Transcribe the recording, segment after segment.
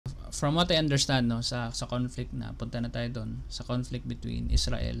from what I understand, no, sa conflict na punta na tayo doon, sa conflict between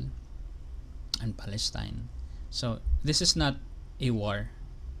Israel and Palestine. So this is not a war.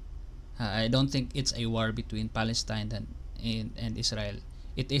 I don't think it's a war between Palestine and Israel.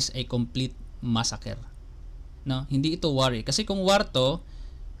 It is a complete massacre. No, hindi ito war eh. Kasi kung war to,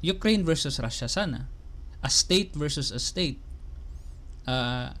 Ukraine versus Russia sana. A state versus a state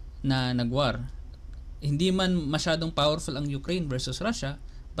na nagwar. Hindi man masyadong powerful ang Ukraine versus Russia,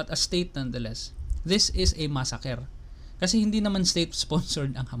 but a state nonetheless. This is a massacre. Kasi hindi naman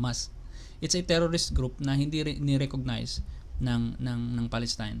state-sponsored ang Hamas. It's a terrorist group na hindi ni-recognize ng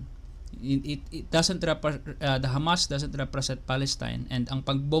Palestine. It doesn't the Hamas doesn't represent Palestine, and ang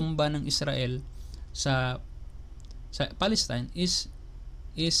pagbomba ng Israel sa Palestine is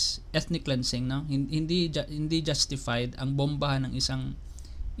ethnic cleansing, no? Hindi justified ang bombahan ng isang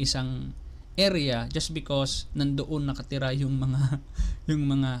area just because nandoon nakatira yung mga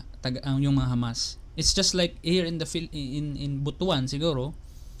Hamas. It's just like here in in Butuan siguro,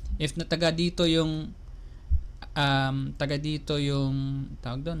 if taga dito yung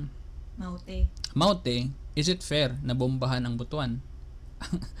tawag doon, Maute, is it fair na bombahan ang Butuan?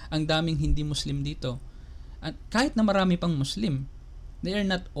 Ang daming hindi Muslim dito. At kahit na marami pang Muslim, they are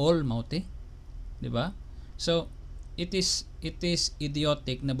not all Maute, 'di ba? So it is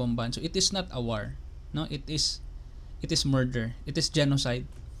idiotic na bombahan. So it is not a war, no? It is murder. It is genocide.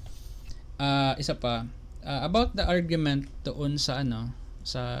 Isa pa about the argument doon sa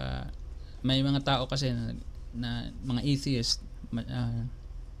may mga tao kasi na mga atheist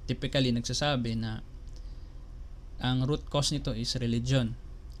typically nagsasabi na ang root cause nito is religion.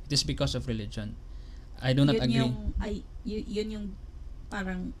 It is because of religion. I do not agree. Yun yung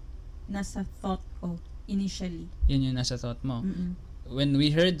parang nasa thought ko initially. Yun yung nasa thought mo. Mm-mm. When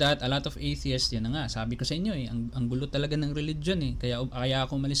we heard that, a lot of atheists, yun na nga, sabi ko sa inyo ang gulo talaga ng religion eh. Kaya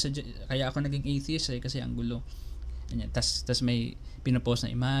ako naging atheist eh, kasi ang gulo. Tas may pinopost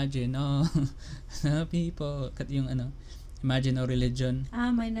na imagine, people, yung imagine religion.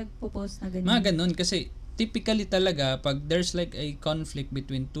 May nagpo-post na ganyan. Mga ganun, kasi typically talaga, pag there's like a conflict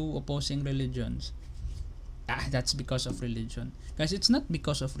between two opposing religions, that's because of religion. Guys, it's not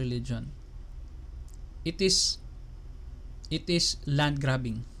because of religion. It is land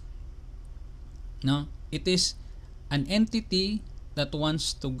grabbing. No? It is an entity that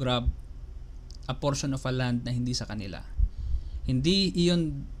wants to grab a portion of a land na hindi sa kanila. Hindi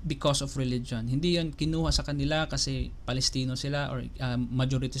iyon because of religion. Hindi iyon kinuha sa kanila kasi Palestino sila or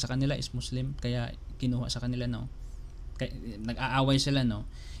majority sa kanila is Muslim kaya kinuha sa kanila, no. Nag-aaway sila, no.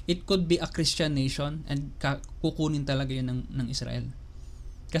 It could be a Christian nation and kukunin talaga yun ng Israel.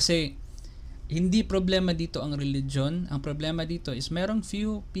 Kasi hindi problema dito ang religion. Ang problema dito is merong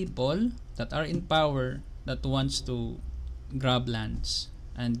few people that are in power that wants to grab lands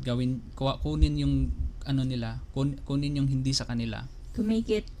and kunin yung nila, kunin yung hindi sa kanila. To make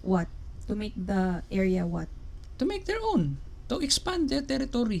it what? To make the area what? To make their own. To expand their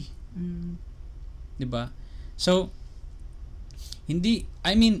territory. Mm. 'Di ba? So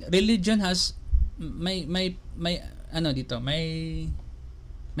religion has may dito, may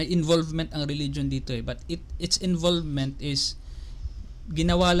involvement ang religion dito eh, but its involvement is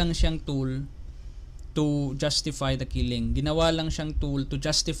ginawa lang siyang tool to justify the killing. Ginawa lang siyang tool to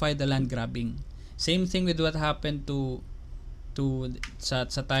justify the land grabbing. Same thing with what happened sa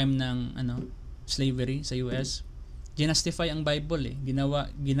time ng slavery sa US. Ginustify ang Bible eh.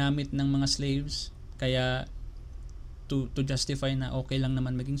 Ginamit ng mga slaves kaya to justify na okay lang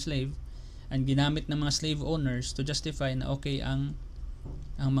naman maging slave, and ginamit ng mga slave owners to justify na okay ang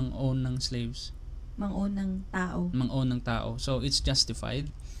mang-own ng slaves. Mang-own ng tao. So it's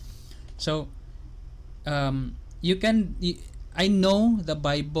justified. So I know the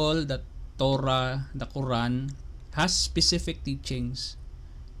Bible, the Torah, the Quran has specific teachings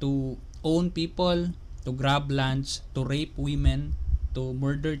to own people, to grab lands, to rape women, to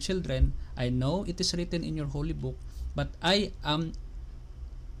murder children. I know it is written in your holy book, but I am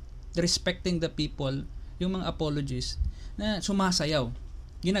respecting the people, yung mga apologists na sumasayaw.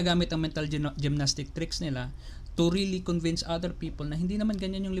 Ginagamit ang mental gymnastic tricks nila to really convince other people na hindi naman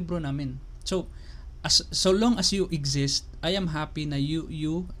ganyan yung libro namin. So long as you exist, I am happy na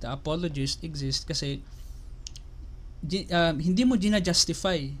you the apologist exist, kasi hindi mo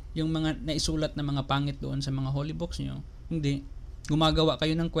gina-justify yung mga naisulat na mga pangit doon sa mga holy books nyo. Hindi. Gumagawa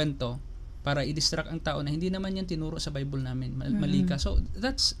kayo ng kwento para i-distract ang tao na hindi naman yan tinuro sa Bible namin. Mali ka. So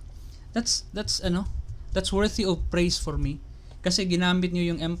that's worthy of praise for me. Kasi ginamit nyo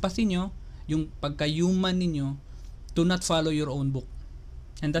yung empathy nyo, yung pagka-human ninyo to not follow your own book.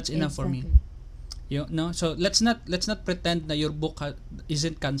 And that's enough for me. No, so let's not pretend na your book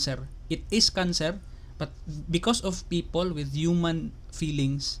isn't cancer. It is cancer, but because of people with human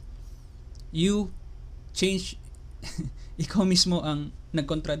feelings, you change ikaw mismo ang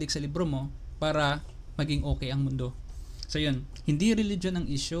nag-contradict sa libro mo para maging okay ang mundo. So yun, hindi religion ang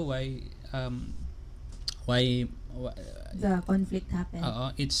issue why the conflict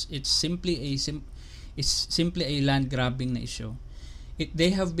happened. It's simply a land grabbing na issue.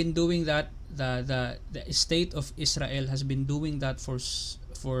 They have been doing that. The state of Israel has been doing that for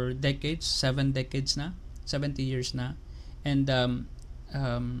decades, 7 decades na, 70 years na, and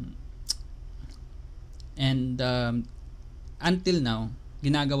until now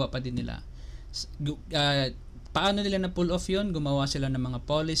ginagawa pa din nila. Paano nila na pull off yun? Gumawa sila ng mga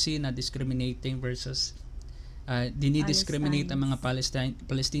policy na discriminating versus dinidiscriminate ang mga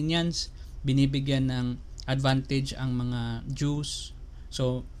Palestinians, binibigyan ng advantage ang mga Jews.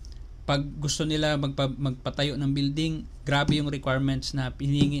 So pag gusto nila magpatayo ng building, grabe yung requirements na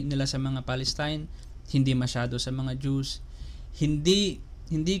piningi nila sa mga Palestine, hindi masyado sa mga Jews. Hindi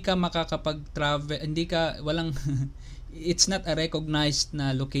ka makakapag-travel, walang it's not a recognized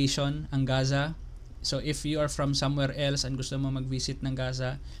na location ang Gaza. So if you are from somewhere else and gusto mo mag-visit ng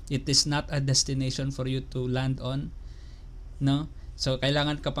Gaza, it is not a destination for you to land on, no? So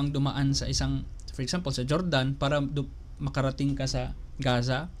kailangan ka pang dumaan sa isang, for example, sa Jordan para makarating ka sa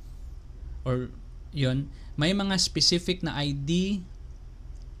Gaza, or yun, may mga specific na ID,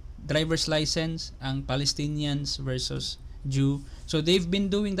 driver's license ang Palestinians versus Jew. So they've been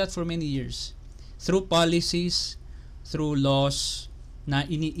doing that for many years through policies, through laws na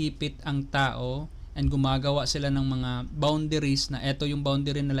iniipit ang tao, and gumagawa sila ng mga boundaries na eto yung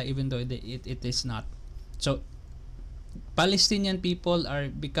boundary nila even though it is not. So Palestinian people are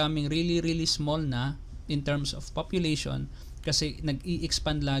becoming really really small na in terms of population kasi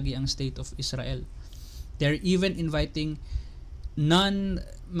nag-i-expand lagi ang state of Israel. They're even inviting mga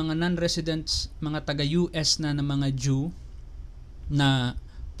non-residents, mga taga-US na mga Jew na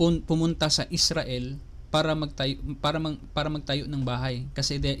pumunta sa Israel para magtayo ng bahay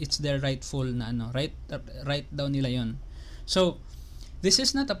kasi it's their rightful na right daw nila yon. So this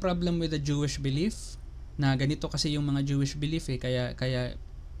is not a problem with the Jewish belief na ganito kasi yung mga Jewish belief kaya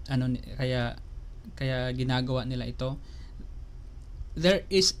ginagawa nila ito. There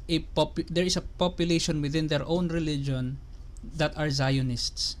is a population within their own religion that are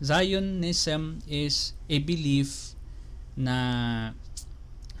Zionists. Zionism is a belief na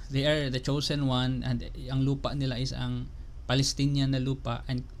they are the chosen one and ang lupa nila is ang Palestinian na lupa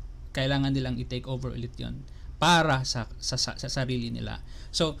and kailangan nilang i-take over ulit yon para sa sarili nila.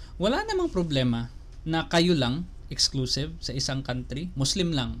 So, wala namang problema na kayo lang exclusive sa isang country,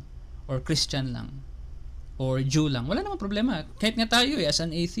 Muslim lang or Christian lang or Jew lang. Wala namang problema. Kahit nga tayo as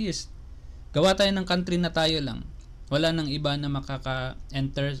an atheist, gawa tayo ng country na tayo lang. Wala nang iba na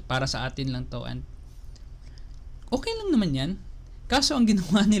makaka-enter, para sa atin lang to, and okay lang naman yan. Kaso ang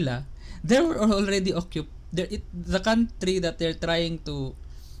ginawa nila, they were already occupied. The country that they're trying to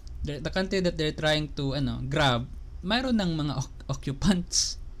grab, mayroon ng mga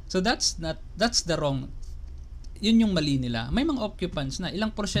occupants. So that's the wrong. Yun yung mali nila. May mga occupants na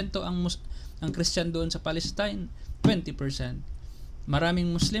ilang porsyento ang Christian doon sa Palestine? 20%.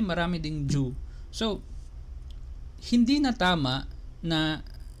 Maraming Muslim, marami ding Jew. So hindi na tama na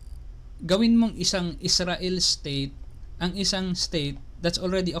gawin mong isang Israel state ang isang state that's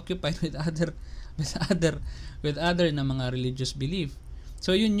already occupied with other na mga religious belief.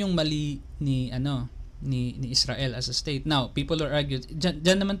 So yun yung mali ni Israel as a state. Now, people are argued,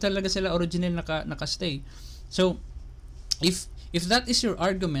 dyan naman talaga sila original naka-stay. So if that is your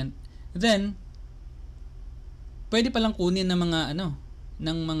argument, then pwede palang kunin ng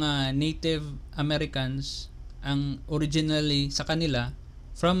mga Native Americans ang originally sa kanila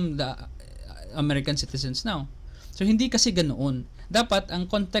from the American citizens now. So hindi kasi ganoon. Dapat ang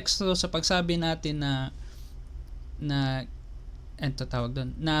konteksto sa pagsabi natin na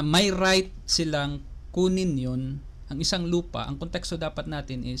may right silang kunin yon ang isang lupa, ang konteksto dapat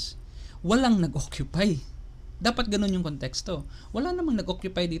natin is walang nag-occupy. Dapat ganun yung konteksto. Wala namang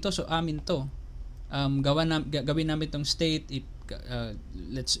nag-occupy dito, so amin to. Gawin namin tong state,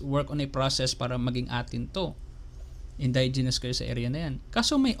 let's work on a process para maging atin to. Indigenous kayo sa area na yan.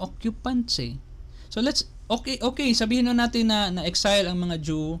 Kaso may occupants eh. So okay, sabihin natin na exile ang mga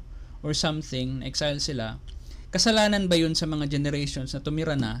Jew or something, na exile sila. Kasalanan ba 'yun sa mga generations na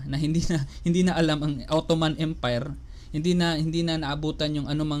tumira na hindi na alam ang Ottoman Empire, hindi na naabutan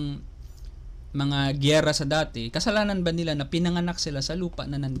yung anumang mga giyera sa dati? Kasalanan ba nila na pinanganak sila sa lupa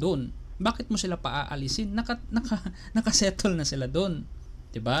na nandoon? Bakit mo sila paaalisin? Naka-settle na sila doon,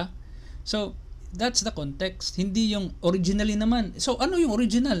 'di ba? So that's the context. Hindi yung originally naman. So ano yung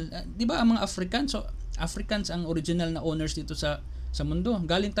original? 'Di ba ang mga Africans, so Africans ang original na owners dito sa mundo.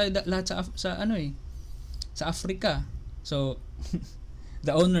 Galing tayo lahat sa ano sa Africa. So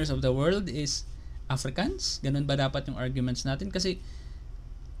the owners of the world is Africans. Ganun ba dapat yung arguments natin? Kasi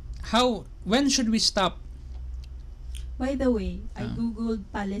when should we stop? By the way, I googled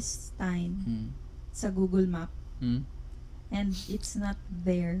Palestine sa Google Map. And it's not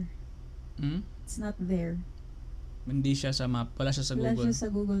there. It's not there. Hindi siya sa map. Wala siya sa Google. Wala siya sa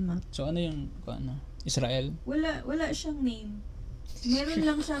Google Map. So ano yung Israel? Wala siyang name. Meron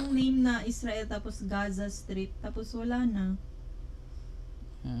lang siyang name na Israel tapos Gaza Strip tapos wala na.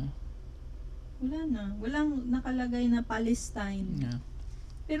 Wala na. Walang nakalagay na Palestine. Yeah.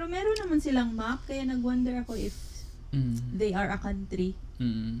 Pero meron naman silang map kaya nag-wonder ako if they are a country.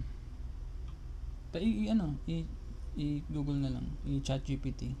 I-Google na lang.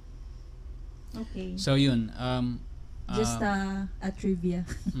 I-ChatGPT. Okay. So yun. Just a trivia.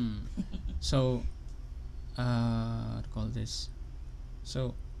 So, what do you call this?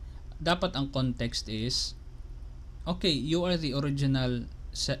 So, dapat ang context is, okay, you are the original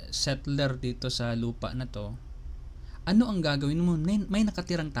settler dito sa lupa na to. Ano ang gagawin mo? May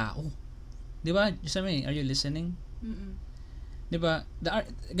nakatirang tao. Di ba? Jusame, are you listening? Di ba?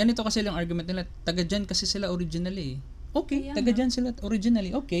 Ganito kasi yung argument nila. Taga dyan kasi sila originally. Okay, taga dyan sila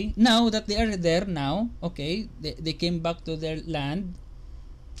originally. Okay, now that they are there now, okay, they came back to their land.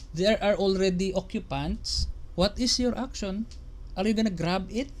 There are already occupants. What is your action? Are you gonna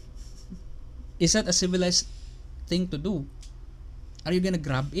grab it? Is that a civilized thing to do? Are you gonna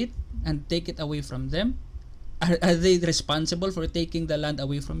grab it and take it away from them? Are they responsible for taking the land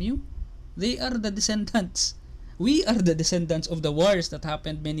away from you? They are the descendants. We are the descendants of the wars that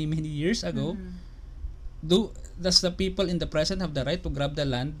happened many years ago. Does the people in the present have the right to grab the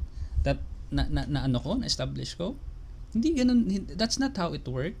land that na establish ko? Hindi ganun. That's not how it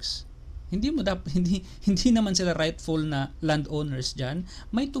works. Hindi naman sila rightful na landowners diyan.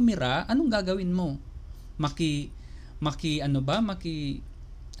 May tumira, anong gagawin mo? Ang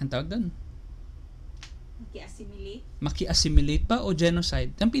tawag doon? Maki-assimilate ba o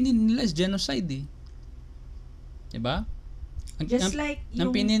genocide? Ang pinin nila is genocide eh. Diba? Ang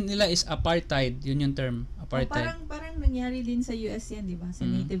pinin nila is apartheid. Yun yung term. Apartheid. Parang nangyari din sa US yan, di ba? Sa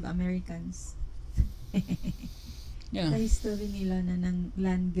Native Americans. Yeah. Sa history nila na nang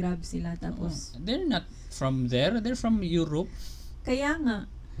land grab sila tapos they're not from there. They're from Europe. Kaya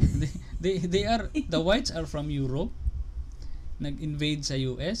nga. they are, the whites are from Europe. Nag-invade sa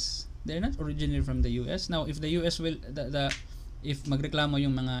US. They're not originally from the US. Now, if the US will, if magreklamo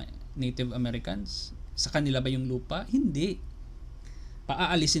yung mga Native Americans, sa kanila ba yung lupa? Hindi.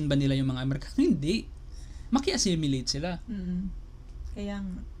 Paaalisin ba nila yung mga Amerikano? Hindi. Maki-assimilate sila. Kaya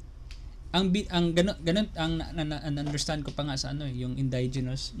nga. Ang understand ko pa nga sa yung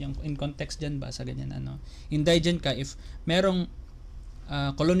indigenous, yung in context diyan ba sa ganyan indigent ka if merong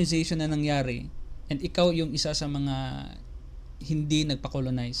colonization na nangyari and ikaw yung isa sa mga hindi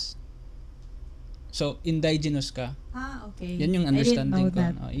nagpa-colonize. So indigenous ka. Okay. Yan yung understanding ko.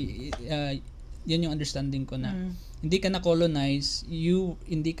 Yan yung understanding ko na hindi ka na colonize,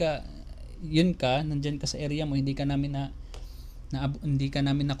 nandiyan ka sa area mo, hindi ka namin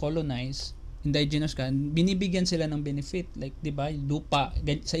na colonize, indigenous ka, binibigyan sila ng benefit like 'di ba, lupa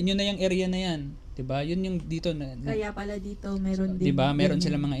sa inyo na yung area na yan, 'di ba? Yun yung dito na kaya pala dito meron din 'di ba, meron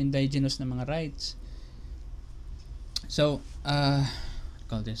sila mga indigenous na mga rights. So,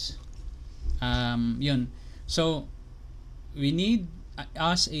 call this. Yun. So, we need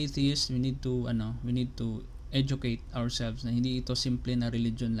as atheists, we need to educate ourselves na hindi ito simple na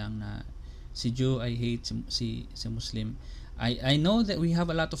religion lang na si Jew I hate si Muslim. I know that we have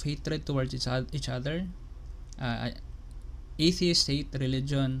a lot of hatred towards each other. Atheists hate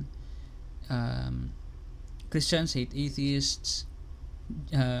religion. Christians hate atheists.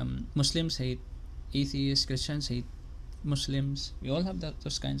 Muslims hate atheists. Christians hate Muslims. We all have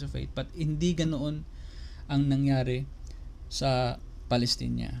those kinds of hate. But hindi ganoon ang nangyari sa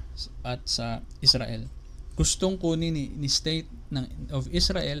Palestina at sa Israel. Gustong kunin ni state of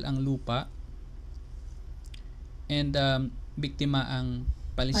Israel ang lupa and biktima ang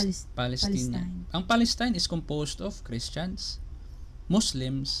Palestina. Ang Palestine is composed of Christians,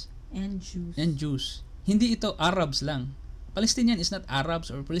 Muslims, and Jews. Hindi ito Arabs lang. Palestinian is not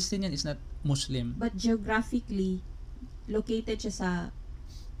Arabs or Palestinian is not Muslim. But geographically, located siya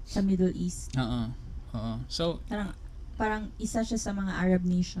sa Middle East. So, parang isa siya sa mga Arab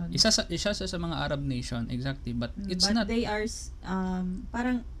nation. Isa sa mga Arab nation, exactly. But it's not. They are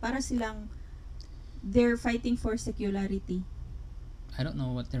para silang they're fighting for secularity. I don't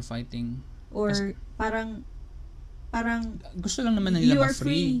know what they're fighting. Or parang gusto lang naman nila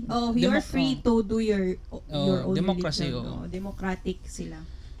ma-free. You are free to do your own democracy. religion. Democratic sila.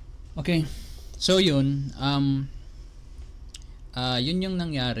 Okay. So yun, yun yung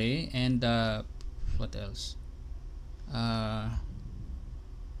nangyari, and what else?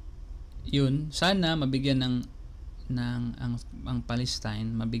 Yun, sana mabigyan ang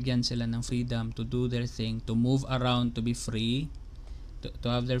Palestine, mabigyan sila ng freedom to do their thing, to move around, to be free, to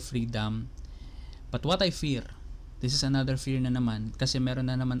have their freedom. But what I fear, this is another fear na naman, kasi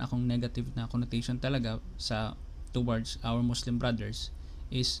meron na naman akong negative na connotation talaga towards our Muslim brothers,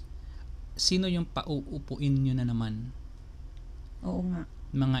 is sino yung pauupuin nyo na naman? Oo nga.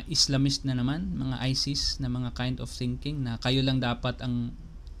 Mga Islamist na naman, mga ISIS na mga kind of thinking na kayo lang dapat ang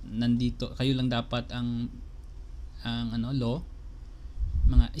nandito, kayo lang dapat ang law.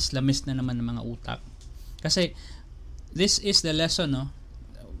 Mga Islamist na naman ng mga utak. Kasi this is the lesson, no,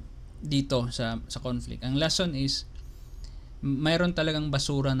 dito sa conflict. Ang lesson is mayroon talagang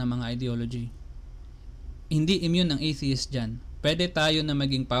basura na mga ideology. Hindi immune ang atheist dyan. Pwede tayo na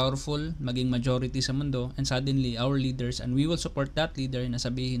maging powerful, maging majority sa mundo, and suddenly our leaders, and we will support that leader na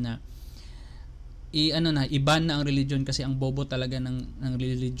sabihin na iban na ang religion kasi ang bobo talaga ng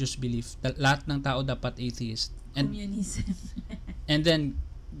religious belief. Lahat ng tao dapat atheist. Communism. And then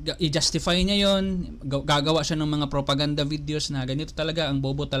i-justify niya yon, gagawa siya ng mga propaganda videos na ganito talaga ang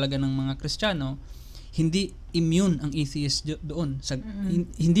bobo talaga ng mga Kristiyano. Hindi immune ang atheist doon.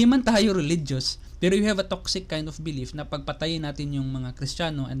 Hindi man tayo religious, pero you have a toxic kind of belief na pagpatayin natin yung mga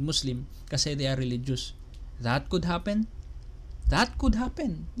Kristiyano and Muslim kasi they are religious. That could happen. That could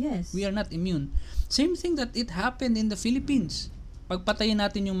happen. Yes. We are not immune. Same thing that it happened in the Philippines. Pagpatayin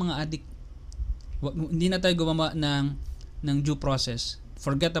natin yung mga addict. Hindi na tayo gumawa ng due process.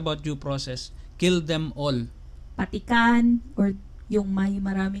 Forget about due process. Kill them all. Patikan, or yung may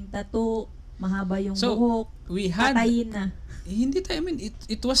maraming tattoo, mahaba yung buhok, patayin na. Hindi tayo,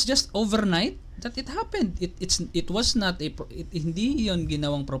 it was just overnight that it happened. It was not hindi yon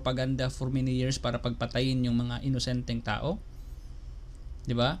ginawang propaganda for many years para pagpatayin yung mga inosenteng tao.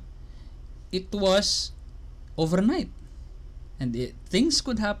 'Di ba? It was overnight. And things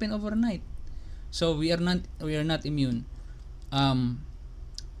could happen overnight. So we are not immune.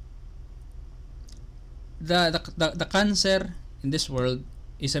 The cancer in this world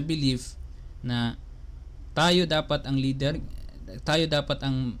is a belief na tayo dapat ang leader, tayo dapat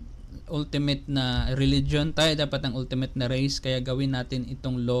ang ultimate na religion, tayo dapat ang ultimate na race, kaya gawin natin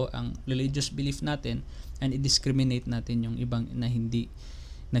itong law ang religious belief natin, and i-discriminate natin yung ibang na hindi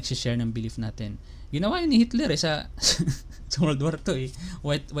nagsishare ng belief natin. Ginawa yun ni Hitler sa World War II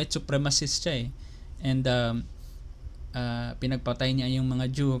white supremacist siya and pinagpatay niya yung mga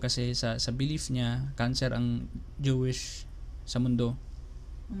Jew kasi sa belief niya cancer ang Jewish sa mundo.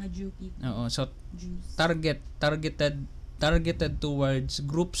 Mga Jew people. Oo, so Jews. targeted towards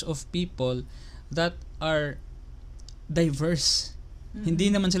groups of people that are diverse. Hindi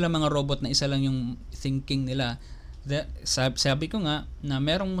naman sila mga robot na isa lang yung thinking nila. Sabi ko nga na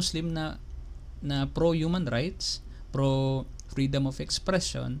merong Muslim na pro human rights, pro freedom of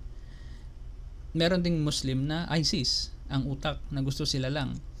expression. Meron ding Muslim na ISIS ang utak na gusto sila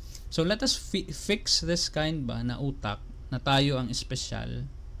lang. So let us fix this kind ba na utak na tayo ang espesyal,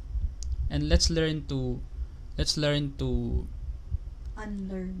 and let's learn to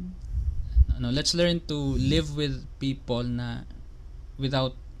unlearn. Let's learn to live with people na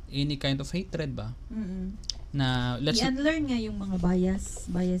without any kind of hatred ba. Na let's i-unlearn nga yung mga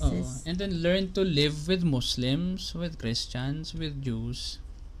biases. And then learn to live with Muslims, with Christians, with Jews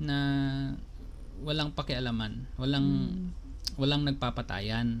na walang pakialaman, walang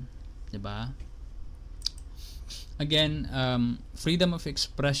nagpapatayan, 'di ba? Again, freedom of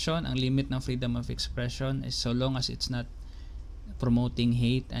expression, ang limit ng freedom of expression is so long as it's not promoting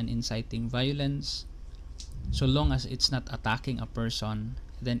hate and inciting violence, so long as it's not attacking a person,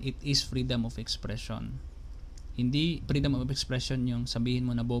 then it is freedom of expression. Hindi freedom of expression yung sabihin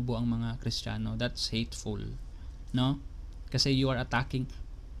mo na bobo ang mga Kristiyano. That's hateful, no? Kasi you are attacking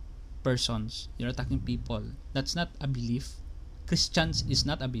persons, you're attacking people. That's not a belief. Christians is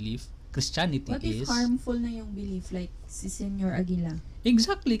not a belief. Christianity What is. What if harmful na yung belief, like si Senyor Aguila?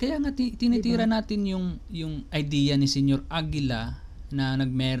 Exactly, kaya nga tinitira natin yung idea ni Senyor Aguila na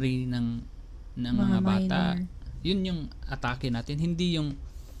nagmarry ng mga bata. Yun yung atake natin, hindi yung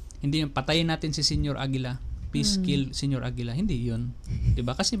patayin natin si Senyor Aguila, peace kill Senyor Aguila, hindi yun. 'Di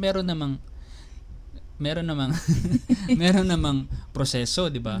ba? Kasi meron namang meron namang proseso,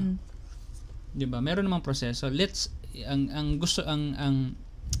 'di ba? 'Di ba? Meron namang proseso.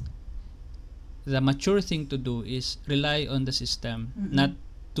 The mature thing to do is rely on the system, not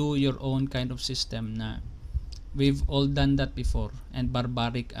do your own kind of system na we've all done that before and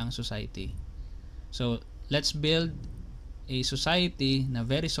barbaric ang society. So, let's build a society na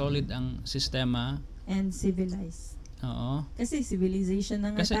very solid ang sistema and civilized. Oo. Kasi civilization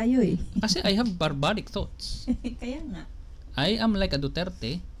na nga tayo eh. Kasi I have barbaric thoughts. Kaya nga. I am like a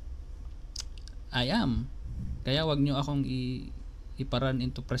Duterte. I am. Kaya wag nyo akong iparan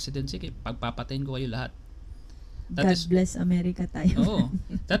into presidency. Pagpapatayin ko kayo lahat. God bless America tayo. Oo.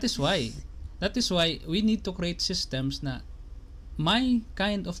 That is why we need to create systems na my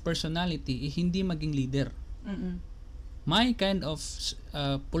kind of personality hindi maging leader. My kind of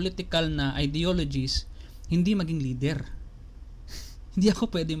political na ideologies hindi maging leader. Hindi ako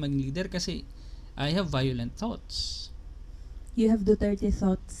pwede maging leader kasi I have violent thoughts. You have Duterte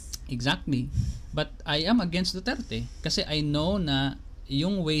thoughts. Exactly. But I am against Duterte kasi I know na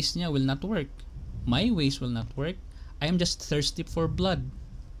yung ways niya will not work. My ways will not work. I am just thirsty for blood.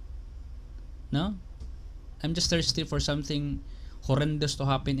 No? I'm just thirsty for something horrendous to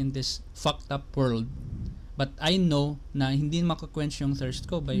happen in this fucked up world. But I know na hindi makaquench yung thirst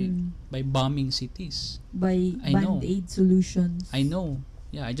ko by bombing cities. By band-aid solutions. I know.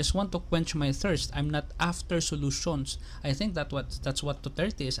 Yeah, I just want to quench my thirst. I'm not after solutions. I think that's what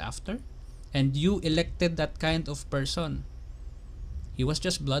Duterte is after. And you elected that kind of person. He was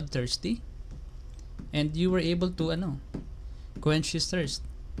just bloodthirsty. And you were able to quench his thirst.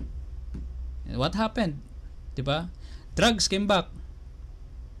 And what happened? Diba? Drugs came back.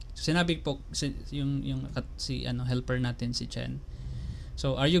 So, sinabi po yung helper natin si Chen.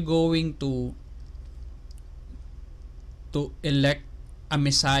 So, are you going to elect a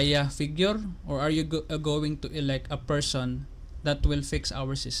messiah figure, or are you going to elect a person that will fix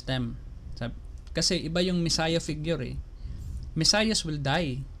our system? Kasi iba yung messiah figure eh. Messiahs will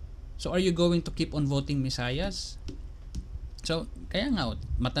die. So are you going to keep on voting messiahs? So kaya nga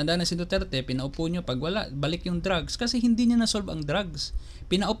matanda na si Duterte, pinaupo nyo, pag wala balik yung drugs kasi hindi niya na-solve ang drugs.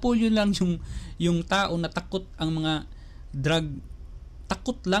 Pinaupo nyo lang yung tao na takot ang mga drug,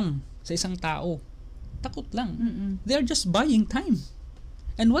 takot lang sa isang tao. Takot lang. They are just buying time.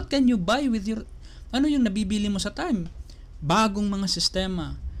 And what can you buy with your yung nabibili mo sa time? Bagong mga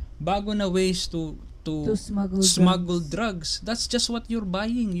sistema, bago na ways to smuggle drugs. That's just what you're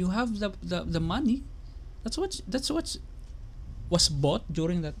buying. You have the money. That's what was bought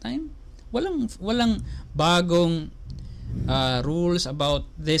during that time. Walang bagong rules about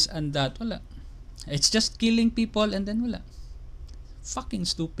this and that. Wala. It's just killing people and then wala. Fucking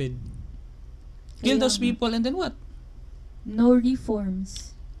stupid. Kill those people and then what? No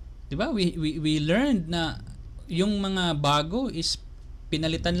reforms. Diba? We learned na yung mga bago is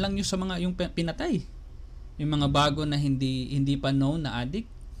pinalitan lang yung sa mga yung pinatay. Yung mga bago na hindi pa known na addict,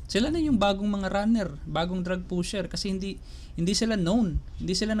 sila na yung bagong mga runner, bagong drug pusher kasi hindi sila known,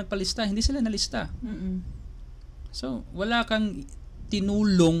 hindi sila nagpalista, hindi sila nalista. So, wala kang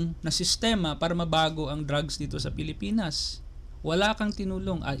tinulong na sistema para mabago ang drugs dito sa Pilipinas. Wala kang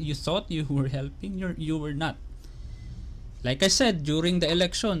tinulong. You thought you were helping, you were not. Like I said, during the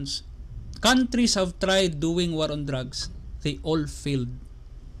elections, countries have tried doing war on drugs. They all failed.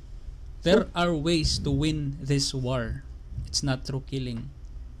 There are ways to win this war. It's not through killing.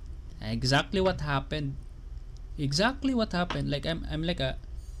 Exactly what happened. Like I'm like a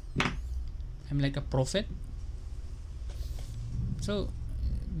prophet. So,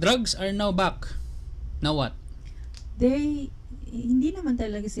 drugs are now back. Now what? Hindi naman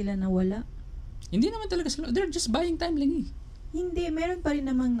talaga sila nawala. They're just buying time lang eh. Hindi, meron pa rin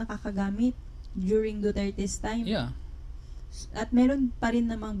namang nakakagamit during Duterte's time. Yeah. At meron pa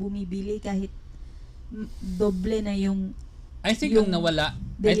rin namang bumibili kahit doble na yung I think ang nawala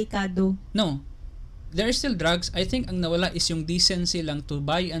delikado. No. There are still drugs. I think ang nawala is yung decency lang to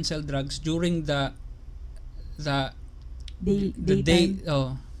buy and sell drugs during the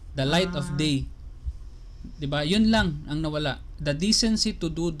light of day. 'Di ba? Yun lang ang nawala. The decency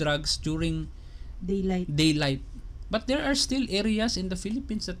to do drugs during daylight. But there are still areas in the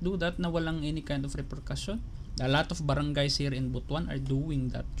Philippines that do that na walang any kind of repercussion. A lot of barangays here in Butuan are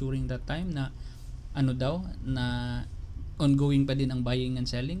doing that during that time na na ongoing pa din ang buying and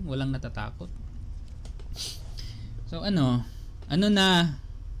selling, walang natatakot. So ano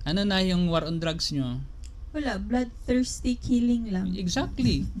na yung war on drugs nyo? Wala, bloodthirsty killing lang.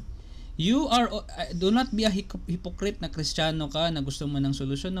 Exactly. You are do not be a hypocrite na Kristiyano ka na gusto mo ng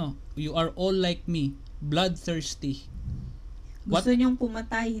solusyon, no. You are all like me, bloodthirsty. Gusto nyong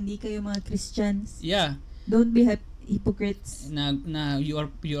pumatay, hindi kayo mga Christians. Yeah. Don't be hypocrites. Na you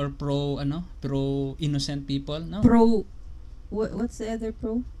are pro innocent people, no? What's the other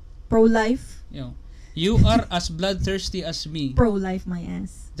pro? Pro life. You are as bloodthirsty as me. Pro-life my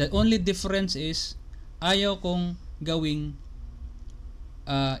ass. The only difference is, ayaw kong gawing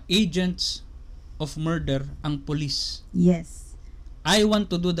agents of murder ang police. Yes. I want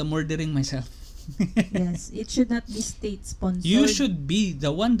to do the murdering myself. Yes, it should not be state-sponsored. You should be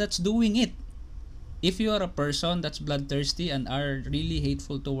the one that's doing it. If you are a person that's bloodthirsty and are really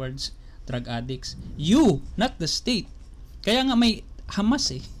hateful towards drug addicts, you, not the state. Kaya nga may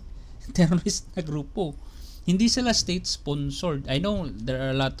Hamas terrorist na grupo. Hindi sila state-sponsored. I know there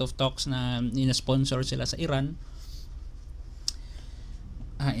are a lot of talks na ina-sponsor sila sa Iran.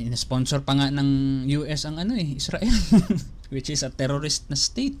 Ina-sponsor pa nga ng US ang Israel, which is a terrorist na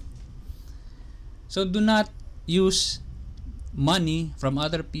state. So do not use money from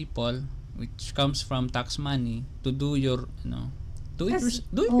other people, which comes from tax money, to do your, do it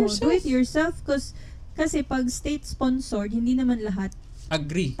yourself. Do it yourself kasi pag state-sponsored, hindi naman lahat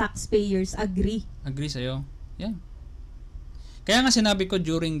agree. Taxpayers agree. Agree sa'yo. Yeah. Kaya nga sinabi ko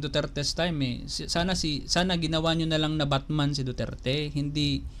during Duterte's time sana ginawa nyo na lang na Batman si Duterte,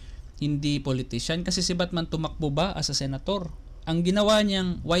 hindi politician, kasi si Batman tumakbo ba as a senator? Ang ginawa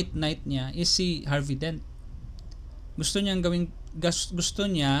niyang white knight niya is si Harvey Dent. Gusto niya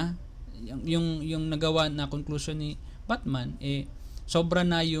yung nagawa na conclusion ni Batman sobra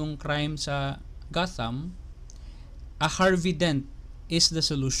na yung crime sa Gotham. A Harvey Dent is the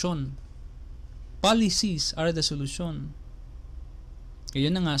solution. Policies are the solution. Kaya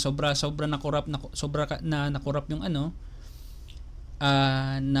na nga sobra na corrupt yung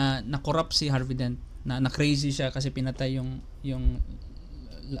na-corrupt si Harvey Dent, na crazy siya kasi pinatay yung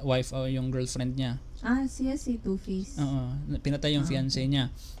wife o yung girlfriend niya. Siya si Two-Face. Oo, pinatay yung fiancé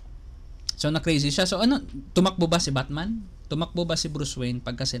niya. So na crazy siya. So tumakbo ba si Batman? Tumakbo ba si Bruce Wayne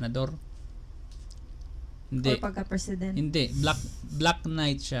pagka senador? Hindi. Or pagka-president? Hindi. Black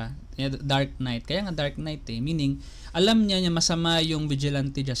Knight siya. Dark Knight. Kaya nga Dark Knight meaning, alam niya masama yung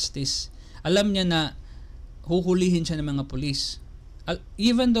vigilante justice. Alam niya na huhulihin siya ng mga police.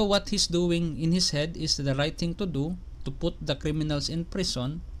 Even though what he's doing in his head is the right thing to do, to put the criminals in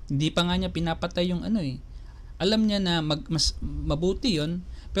prison, hindi pa nga niya pinapatay yung Alam niya na mas mabuti yun,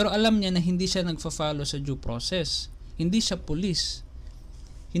 pero alam niya na hindi siya nagfa-follow sa due process. Hindi siya police.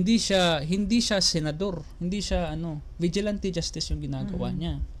 Hindi siya senador, hindi siya vigilante justice yung ginagawa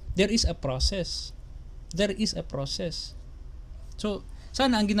niya. There is a process. So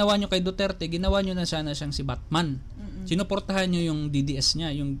sana ang ginawa nyo kay Duterte, ginawa nyo na sana siyang si Batman. Sinuportahan nyo yung DDS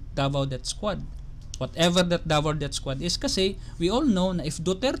niya, yung Davao Death Squad. Whatever that Davao Death Squad is, kasi we all know na if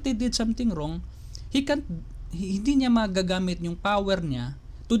Duterte did something wrong, hindi niya magagamit yung power niya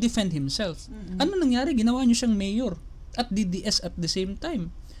to defend himself. Ano nangyari? Ginawa nyo siyang mayor at DDS at the same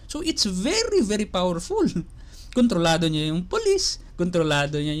time. So it's very, very powerful. Kontrolado niya yung police,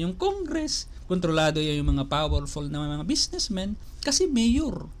 kontrolado niya yung Congress, kontrolado niya yung mga powerful na mga businessmen kasi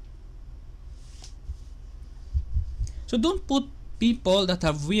mayor. So don't put people that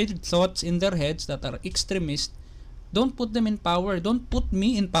have weird thoughts in their heads, that are extremist, don't put them in power. Don't put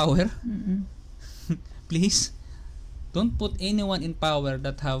me in power. Please. Don't put anyone in power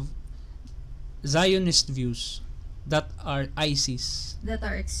that have Zionist views, that are ISIS, that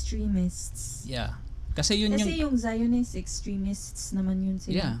are extremists. Yeah. Kasi yung Zionist extremists naman yun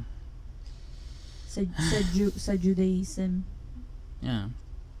sila. Yeah. Sa Judaism. Yeah.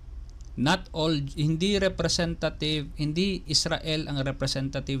 Not all, hindi Israel ang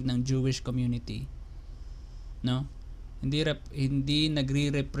representative ng Jewish community. No? Hindi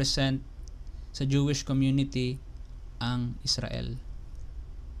nagre-represent sa Jewish community ang Israel.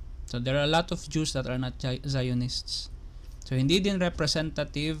 So there are a lot of Jews that are not Zionists. So hindi din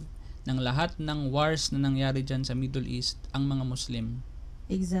representative ng lahat ng wars na nangyari dyan sa Middle East ang mga Muslim.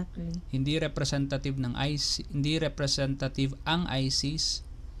 Exactly. Hindi representative ang ISIS,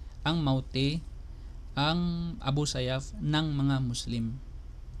 ang Maute, ang Abu Sayyaf ng mga Muslim.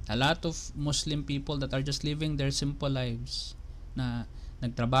 A lot of Muslim people that are just living their simple lives, na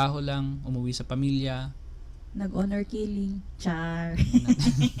nagtrabaho lang, umuwi sa pamilya, nag-honor killing. Char.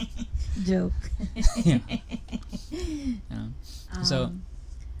 Joke. Yeah. So,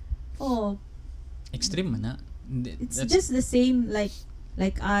 extreme man na. It's just the same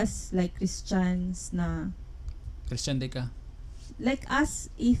like us, like Christians na Christian day ka. Like us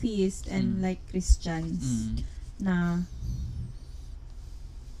atheists and like Christians na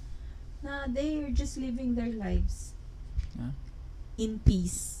they're just living their lives in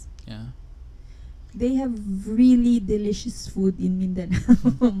peace. Yeah. They have really delicious food in Mindanao.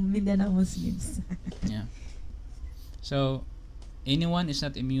 Mindanao Muslims. Yeah. So, anyone is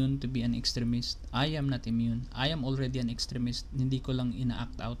not immune to be an extremist. I am not immune. I am already an extremist. Hindi ko lang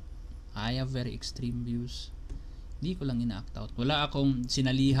ina-act out. I have very extreme views. Hindi ko lang ina-act out. Wala akong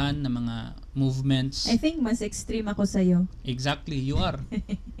sinalihan na mga movements. I think mas extreme ako sa'yo. Exactly, you are.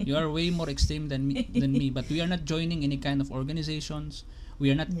 You are way more extreme than me. But we are not joining any kind of organizations.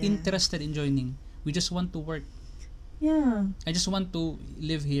 We are not interested in joining. We just want to work. Yeah. I just want to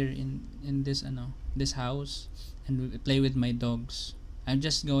live here in this this house and play with my dogs. I'm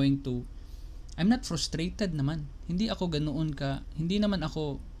not frustrated naman. Hindi naman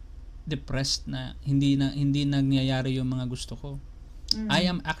ako depressed na hindi nangyayari yung mga gusto ko. I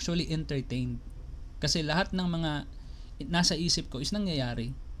am actually entertained. Kasi lahat ng mga nasa isip ko is nangyayari.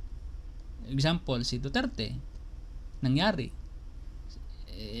 Example, si Duterte. Nangyari.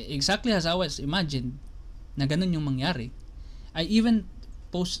 Exactly as I was imagined na ganun yung mangyari. I even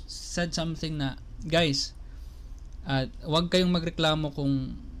said something na, guys, wag kayong magreklamo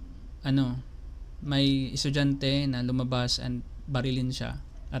kung may estudyante na lumabas and barilin siya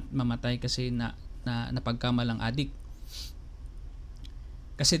at mamatay kasi na napagkamalang addict.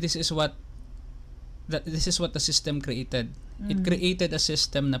 Kasi this is what the system created. It created a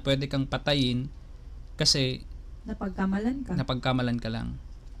system na pwede kang patayin kasi napagkamalan ka lang.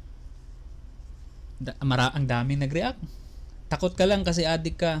 Ang daming nag-react. Takot ka lang kasi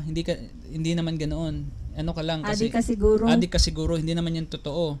addict ka. Hindi naman ganoon. Ano ka lang kasi addict ka siguro, hindi naman yan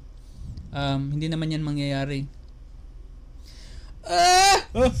totoo. Hindi naman yan mangyayari.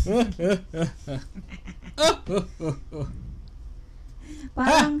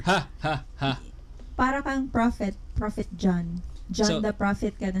 Para kang prophet John the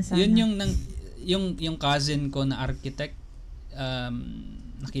prophet ka na sana. Yun yung cousin ko na architect,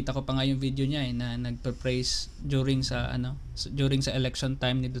 nakita ko pa nga yung video niya na nagpe-praise during sa election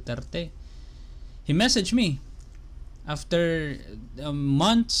time ni Duterte. He messaged me after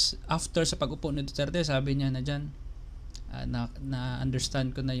months after sa pag-upo ni Duterte. Sabi niya na dyan, na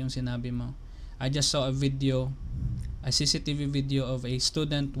understand ko na yung sinabi mo. I just saw a CCTV video of a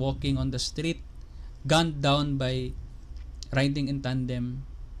student walking on the street, gunned down by riding in tandem,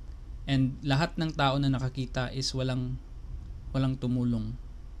 and lahat ng tao na nakakita is walang tumulong.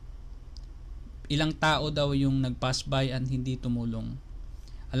 Ilang tao daw yung nag-pass by and hindi tumulong.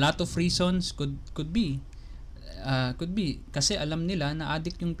 A lot of reasons could be kasi alam nila na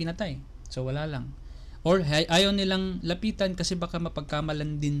addict yung pinatay, so wala lang. Or ayaw nilang lapitan kasi baka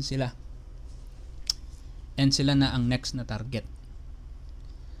mapagkamalan din sila. And sila na ang next na target.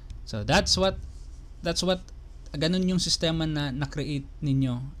 So that's what ganun yung sistema na na-create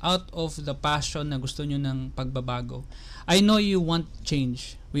ninyo out of the passion na gusto nyo ng pagbabago. I know you want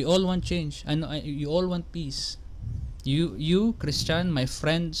change. We all want change. I know you all want peace. You Christian, my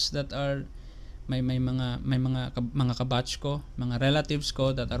friends that are may mga kabatch ko, mga relatives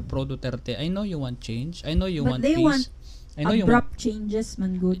ko that are pro Duterte. I know you want change. I know you want peace. Want I know abrupt changes,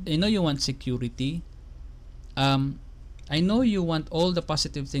 man, good. I know you want security. I know you want all the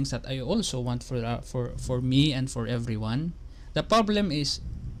positive things that I also want for me and for everyone. The problem is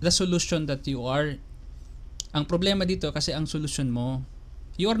the solution that you are. Ang problema dito kasi ang solution mo,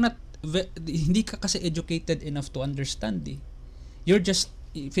 you are not hindi ka kasi educated enough to understand. You're just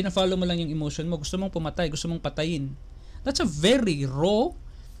fina-follow mo lang yung emotion mo, gusto mong pumatay, gusto mong patayin. That's a very raw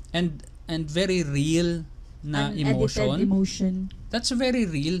and very real na emotion. That's a very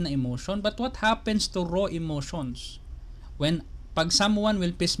real na emotion. But what happens to raw emotions? Pag someone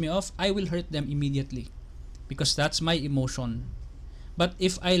will piss me off, I will hurt them immediately because that's my emotion. But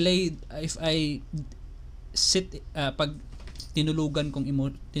if I sit pag tinulugan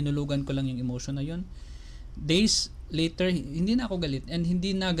ko lang yung emotion na yun, days later hindi na ako galit and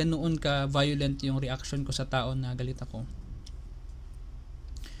hindi na ganoon ka violent yung reaction ko sa tao na galit ako.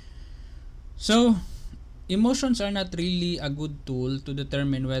 So emotions are not really a good tool to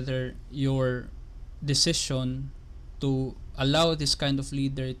determine whether your decision to allow this kind of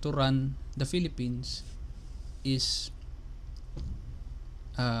leader to run the Philippines is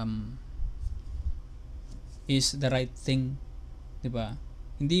the right thing, 'di ba?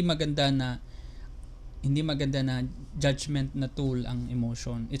 Hindi maganda na judgment na tool ang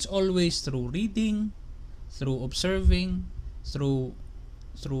emotion. It's always through reading, through observing, through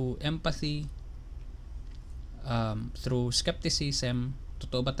empathy, through skepticism.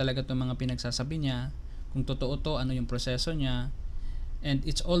 Totoo ba talaga itong mga pinagsasabi niya? Kung totoo to, ano yung proseso niya? And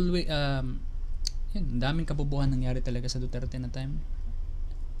it's always yun, daming kabubuhan nangyari talaga sa Duterte na time.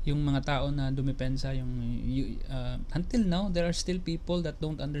 Yung mga tao na dumepensa, until now there are still people that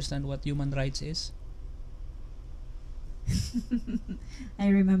don't understand what human rights is. I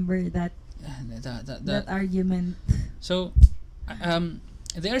remember that argument. So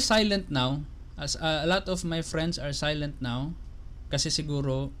they are silent now. As a lot of my friends are silent now kasi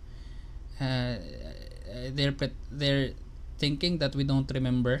siguro they're thinking that we don't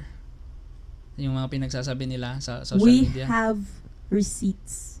remember yung mga pinagsasabi nila sa social media. We have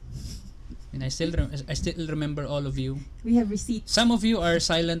receipts. And I still remember all of you. We have receipts. Some of you are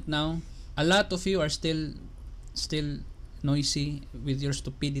silent now. A lot of you are still noisy with your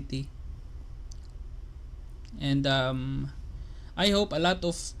stupidity. And I hope a lot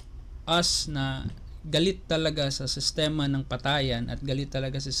of us na galit talaga sa sistema ng patayan at galit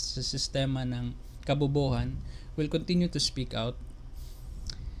talaga sa sistema ng kabobohan will continue to speak out.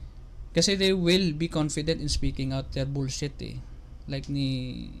 Kasi they will be confident in speaking out their bullshit eh. Like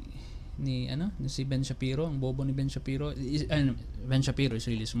ni si Ben Shapiro, ang bobo ni Ben Shapiro. Ben Shapiro is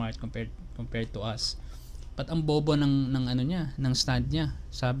really smart compared to us. But ang bobo ng niya, ng stand niya.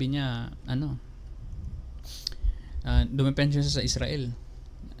 Sabi niya dumepende siya sa Israel.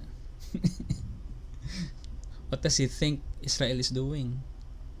 What does he think Israel is doing?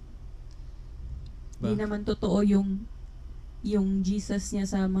 Hindi naman totoo yung Jesus niya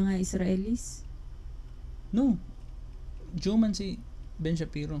sa mga Israelis. No. Jew man si Ben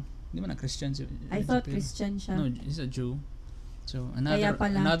Shapiro. Hindi man Christian si Ben I thought Shapiro. Christian siya. No, he's a Jew. So Kaya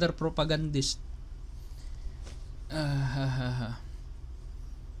another propagandist.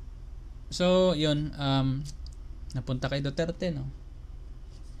 So, yun, napunta kay Duterte, no?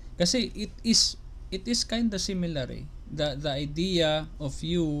 Kasi it is kind of similar eh. The idea of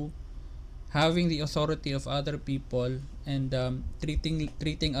you having the authority of other people and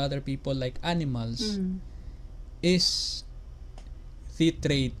treating other people like animals is the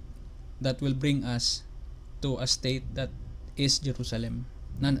trait that will bring us to a state that is Jerusalem,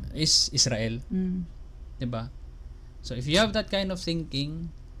 is Israel. 'Di ba? So if you have that kind of thinking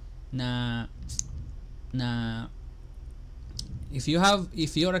na if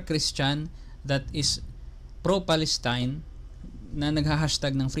you're a Christian that is pro-Palestine na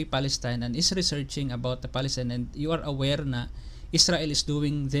nagha-hashtag ng Free Palestine and is researching about the Palestine and you are aware na Israel is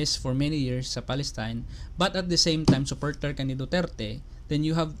doing this for many years sa Palestine but at the same time supporter ka ni Duterte, then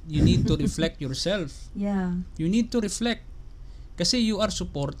you need to reflect yourself. Yeah. You need to reflect kasi you are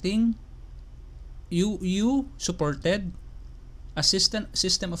supporting you supported a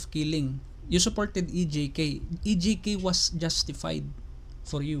system of killing. You supported EJK. EJK was justified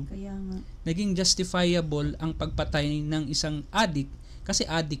for you. Kaya nga. Naging justifiable ang pagpatay ng isang addict kasi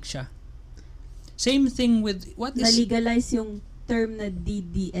addict siya. Same thing with what is na-legalize yung term na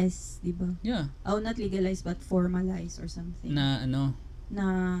DDS, di ba? Yeah. Oh, not legalize but formalize or something. Na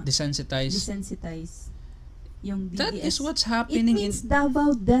desensitize. Yung DDS. That is what's happening It means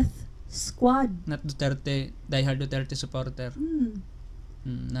Davao Death Squad. Not Duterte, diehard Duterte supporter.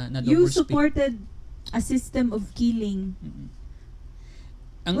 Na You supported a system of killing.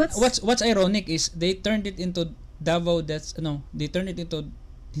 What's ironic is they turned it into Davao Death, they turned it into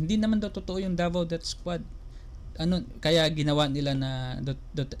hindi naman daw totoo yung Davao Death Squad. Kaya ginawa nila na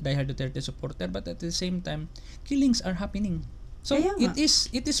diehard Duterte supporter but at the same time killings are happening. So it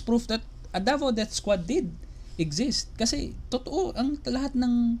is proof that a Davao Death Squad did exist kasi totoo ang lahat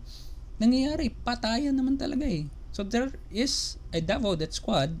ng nangyayari, patayan naman talaga eh. So there is a Davao Death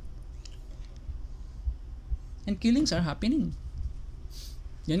Squad and killings are happening.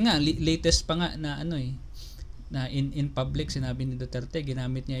 Yan nga, latest pa nga na na in public sinabi ni Duterte,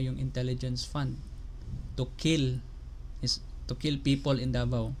 ginamit niya yung intelligence fund to kill people in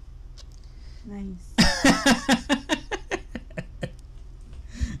Davao. Nice.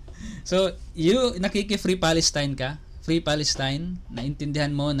 So, nakiki-Free Palestine ka? Free Palestine, naintindihan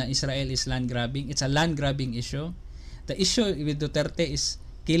mo na Israel is land grabbing. It's a land grabbing issue. The issue with Duterte is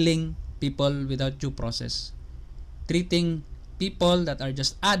killing people without due process. Treating people that are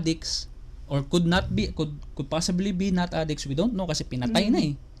just addicts or could possibly be not addicts. We don't know kasi pinatay na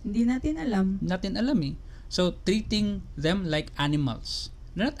eh. Hindi natin alam. So, treating them like animals.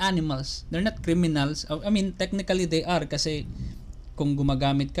 They're not animals. They're not criminals. I mean, technically they are kasi kung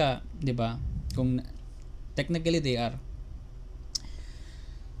gumagamit ka, 'di ba? Technically they are.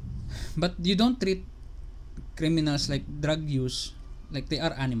 But you don't treat criminals like drug use like they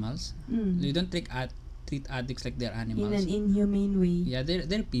are animals. You don't treat addicts like they're animals. In an inhumane way. Yeah,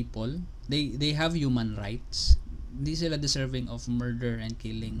 they're people. They have human rights. Hindi sila deserving of murder and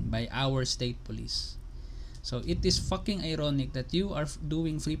killing by our state police. So it is fucking ironic that you are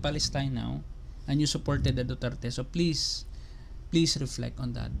doing Free Palestine now and you supported the Duterte. So please reflect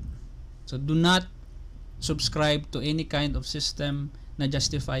on that. So do not subscribe to any kind of system na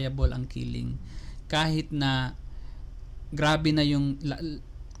justifiable ang killing. Kahit na grabe na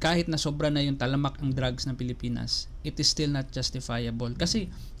kahit na sobra na yung talamak ang drugs ng Pilipinas, it is still not justifiable. Kasi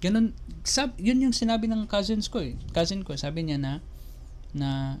ganun, yun yung sinabi ng cousin ko, sabi niya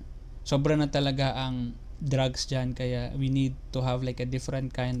na sobra na talaga ang drugs dyan, kaya we need to have like a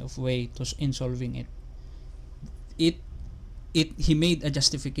different kind of way in solving it. He made a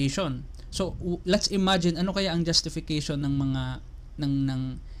justification. So let's imagine ano kaya ang justification ng mga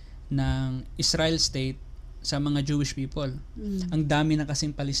ng Israel state sa mga Jewish people. Ang dami na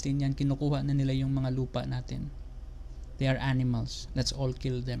kasing Palestinian, kinukuha na nila yung mga lupa natin. They are animals. Let's all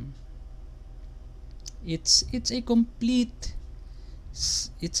kill them. It's a complete,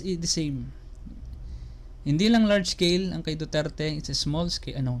 it's the same. Hindi lang large scale ang kay Duterte, it's a small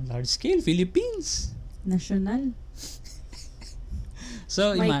scale. Large scale? Philippines. National.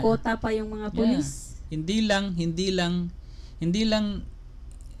 So, may quota pa yung mga pulis. Yeah. Hindi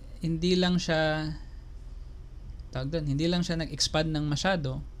lang siya nag-expand ng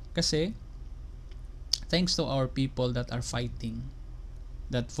masyado kasi thanks to our people that are fighting,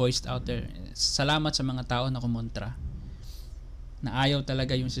 that voiced out there. Salamat sa mga tao na kumontra, na ayaw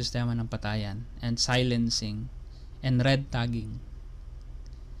talaga yung sistema ng patayan and silencing and red tagging.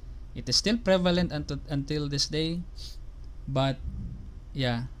 It is still prevalent until this day, but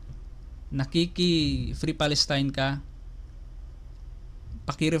yeah, Free Palestine ka,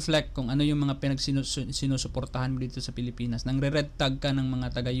 paki-reflect kung ano yung mga sinusuportahan mo dito sa Pilipinas. Nang red tag ka ng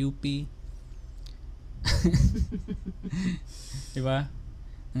mga taga-UP. Diba?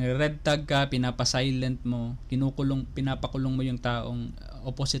 Nang red tag ka, pinapasilent mo, pinapakulong mo yung taong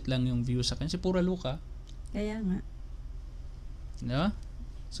opposite lang yung view sa kanya. Si Pura Luka. Kaya nga. Diba?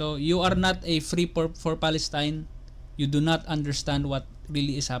 So, you are not a free for Palestine. You do not understand what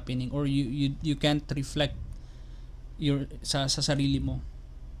really is happening, or you can't reflect sa sarili mo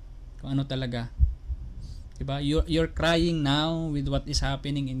kung ano talaga, diba? You're crying now with what is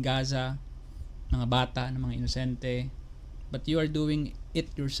happening in Gaza, mga bata, ng mga inosente, but you are doing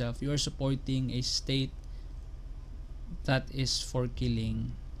it yourself. You are supporting a state that is for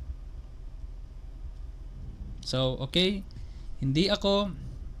killing. So okay, hindi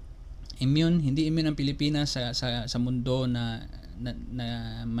immune ang Pilipinas sa mundo na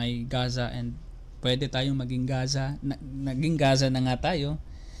may Gaza, and pwede tayong maging Gaza. Naging Gaza na nga tayo.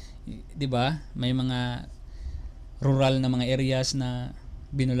 'Di ba? May mga rural na mga areas na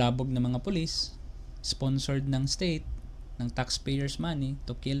binulabog ng mga pulis, sponsored ng state, ng taxpayers' money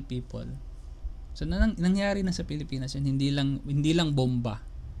to kill people. So nangyari na sa Pilipinas yun, hindi lang bomba,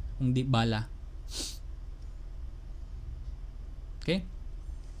 kundi bala. Okay?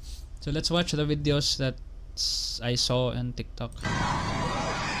 So let's watch the videos that I saw on TikTok.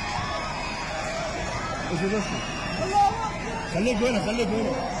 خليك هنا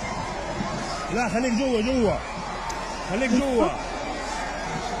لا خليك جوا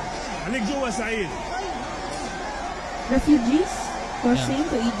خليك جوا سعيد. Refugees crossing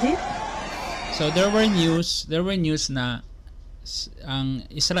to Egypt. So there were news na ang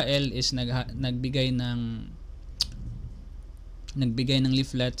Israel is nagbigay ng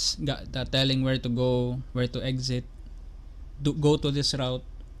leaflets telling where to go, where to exit, go to this route,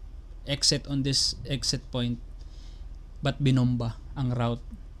 exit on this exit point, but binomba ang route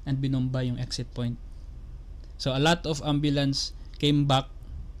and binomba yung exit point. So a lot of ambulance came back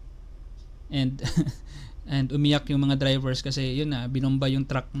and and umiyak yung mga drivers kasi yun na, binomba yung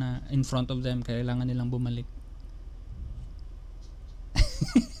truck na in front of them, kailangan nilang bumalik.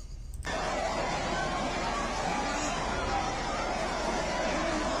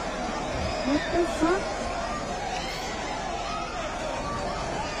 What the fuck?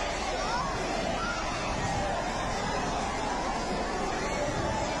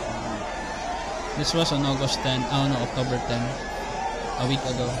 This was on October 10, a week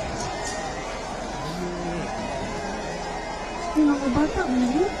ago.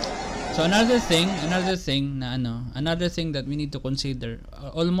 So another thing that we need to consider,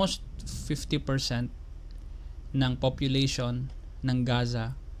 almost 50% ng population ng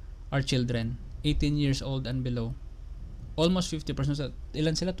Gaza are children, 18 years old and below. Almost 50%. So,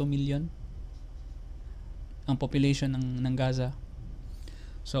 ilan sila? 2 million ang population ng Gaza.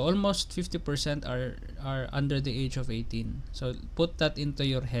 So almost 50% are under the age of 18. So put that into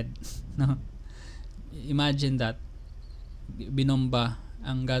your head. No? Imagine that binomba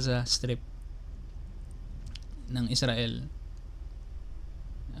ang Gaza Strip ng Israel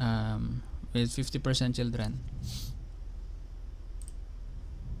with 50% children.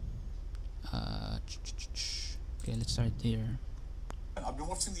 Okay, let's start here. I've been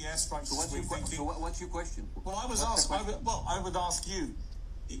watching the airstrikes. So what's your question? Well, I would ask you,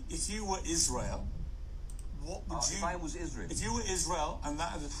 if you were Israel, what would you? If I was Israel. If you were Israel and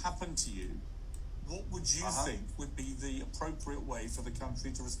that had happened to you, what would you think would be the appropriate way for the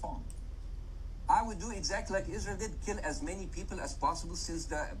country to respond? I would do exactly like Israel did, kill as many people as possible, since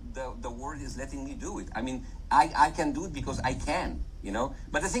the world is letting me do it. I mean, I can do it because I can, you know.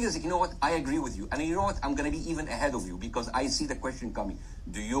 But the thing is, you know what, I agree with you. And you know what, I'm going to be even ahead of you, because I see the question coming.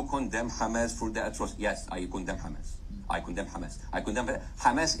 Do you condemn Hamas for the atrocity? Yes, I condemn Hamas. I condemn Hamas. I condemn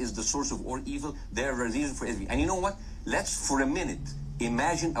Hamas is the source of all evil. They're a reason for everything. And you know what? Let's, for a minute,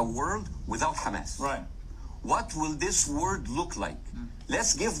 imagine a world without Hamas. Right. What will this word look like?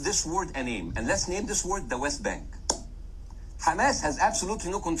 Let's give this word a name, and let's name this word the West Bank. Hamas has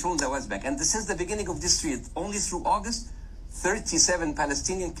absolutely no control in the West Bank, and since the beginning of this year, only through August, 37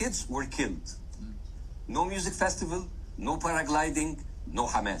 Palestinian kids were killed. No music festival, no paragliding, no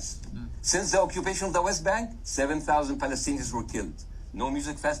Hamas. Since the occupation of the West Bank, 7,000 Palestinians were killed. No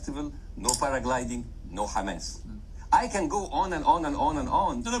music festival, no paragliding, no Hamas. I can go on and on and on and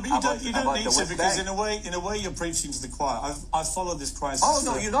on. No, but you don't need to, because in a way you're preaching to the choir. I've followed this crisis. Oh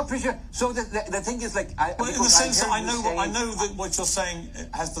no, you're not preaching. So the thing is, like, well, in the sense that I know that what you're saying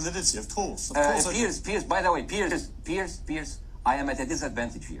has validity. Of course. Piers. By the way, Piers. I am at a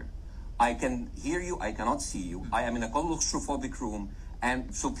disadvantage here. I can hear you. I cannot see you. I am in a claustrophobic room, and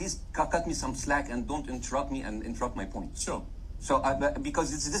so please cut me some slack and don't interrupt me and interrupt my point. Sure. So, because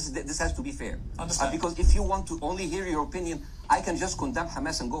this has to be fair. Understand. Because if you want to only hear your opinion, I can just condemn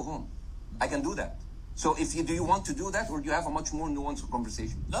Hamas and go home. I can do that. So, do you want to do that, or do you have a much more nuanced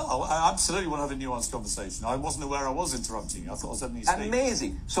conversation? No, I absolutely want to have a nuanced conversation. I wasn't aware I was interrupting you. I thought I was letting you speak.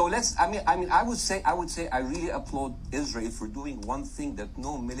 Amazing. So I would say I really applaud Israel for doing one thing that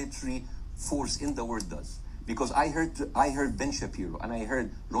no military force in the world does. Because I heard Ben Shapiro and I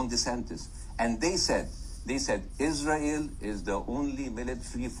heard Ron DeSantis, and they said Israel is the only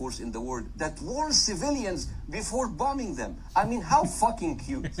military force in the world that warns civilians before bombing them. I mean, how fucking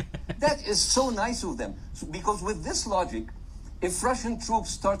cute. That is so nice of them. Because with this logic, if Russian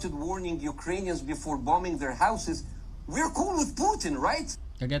troops started warning Ukrainians before bombing their houses, we're cool with Putin, right?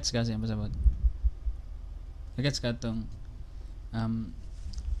 Kagets kasi ang pasabot. Kagets ka tong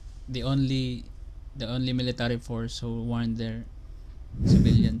the only military force who warned their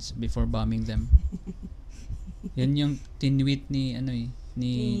civilians before bombing them. Yan yung tinweet ni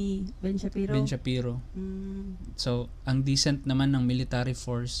Ben Shapiro. So, ang decent naman ng military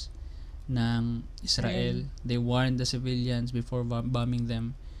force ng Israel, they warned the civilians before bombing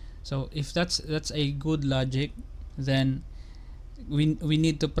them. So, if that's a good logic, then we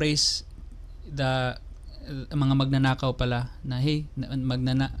need to praise the mga magnanakaw pala na hey,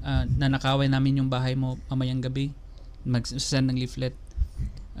 nanakaway namin yung bahay mo mamayang gabi, mag-send ng leaflet.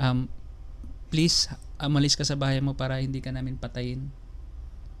 Please, umalis ka sa bahay mo para hindi ka namin patayin.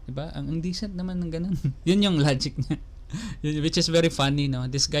 Diba? Ang decent naman ng ganun. Yun yung logic niya. Which is very funny, no?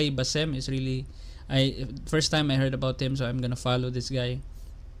 This guy, Bassem, is really... First time I heard about him, so I'm gonna follow this guy.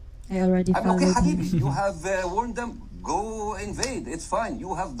 I already followed him. Habibi, you have warned them, go invade. It's fine.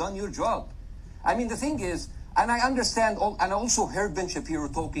 You have done your job. I mean, the thing is, and I understand, and I also heard Ben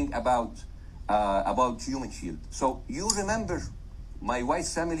Shapiro talking about Human Shield. So you remember my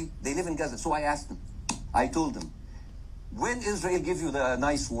wife's family, they live in Gaza. So I asked them, I told them, when Israel give you the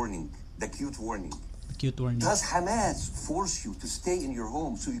nice warning, the cute warning, does Hamas force you to stay in your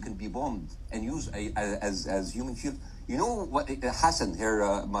home so you can be bombed and use as human shield? You know what? Hassan,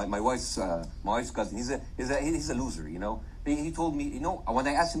 my wife's cousin, he's a loser. You know, he told me, you know, when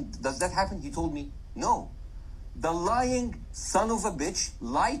I asked him, does that happen? He told me, no. The lying son of a bitch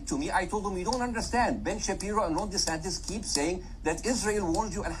lied to me. I told him, you don't understand. Ben Shapiro and Ron DeSantis keep saying that Israel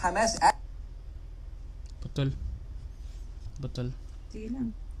warned you and Hamas. Butol. Sige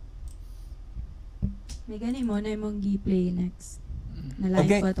lang. May gani mo na mong gi-play next.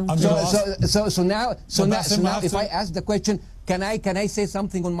 Okay. So now, if I ask the question, can I say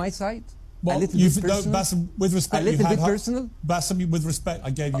something on my side? Well, Bassem, with respect, a little bit personal. Bassem, with respect,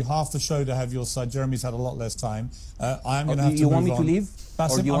 I gave you half the show to have your side. Jeremy's had a lot less time. I'm going to have to. You want me on. to leave?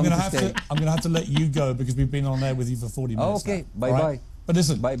 Bassem, I'm going to have to let you go because we've been on air with you for 40 minutes. Okay. Now, bye. Right? But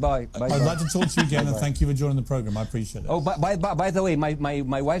listen, bye. I'd like to talk to you again and thank you for joining the program. I appreciate it. Oh, by the way,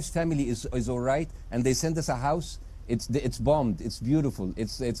 my wife's family is all right, and they sent us a house. It's bombed. It's beautiful.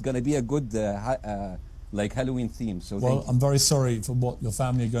 It's going to be a good like Halloween theme. So well, I'm very sorry for what your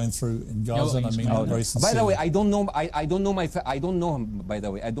family are going through in Gaza. And I mean that very sincerely. By the way, I don't know. I don't know I don't know him. By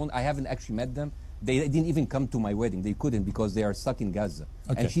the way, I haven't actually met them. They didn't even come to my wedding. They couldn't because they are stuck in Gaza.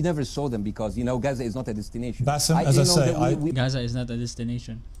 Okay. And she never saw them because, you know, Gaza is not a destination. Bassem, as I say, Gaza is not a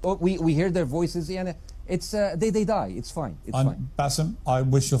destination. Oh, we hear their voices, and it's they die. It's fine. It's fine. Bassem, I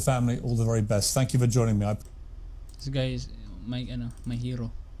wish your family all the very best. Thank you for joining me. This guy is my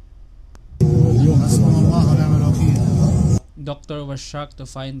hero. Doctor was shocked to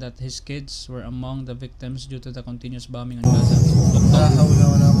find that his kids were among the victims due to the continuous bombing on Gaza.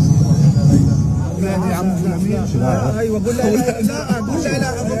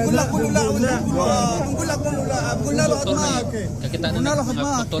 Kakita na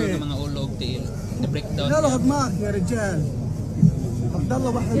nakaputol ng mga ulo og tiil. The breakdown. عبد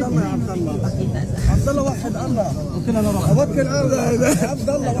الله وحد الله يا عبد الله عبد الله وحد الله وكلنا نروح وكل الله عبد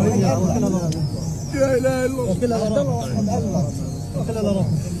الله وحد الله لا اله الا الله وكلنا نروح وحد الله وكلنا نروح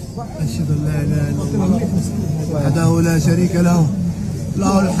اشهد ان لا اله الا الله وحده لا شريك له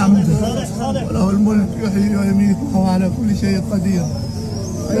له الحمد وله الملك يحيي ويميت وهو على كل شيء قدير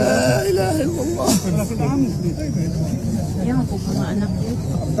لا اله الا الله Yan po mga anak.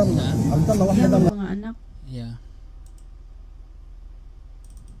 عبد الله وحد Yan الله mga anak. Yeah.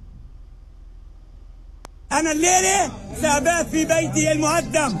 أنا الليلة سأبات في بيتي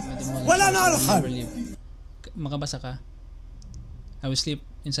المهدم ولن أرحل. Makabasa ka? I will sleep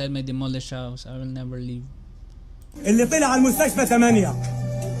inside my demolished house. I will never leave. اللي طلع على المستشفى 8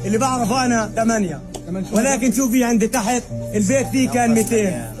 اللي بعرفه أنا 8 ولكن شوفي عندي تحت البيت فيه كان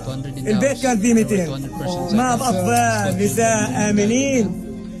 200 البيت كان فيه 200 ما بأطفال نساء آمنين.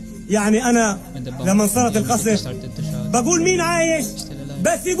 يعني أنا لما انصرت القصف بقول مين عايش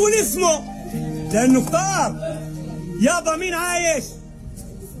بس يقول اسمه لأنه كتار يابا مين عايش.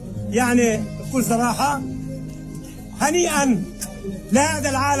 يعني بكل صراحة هنيئا لهذا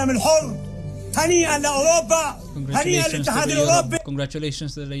العالم الحر هنيئا لأوروبا هنيئا للاتحاد الأوروبي.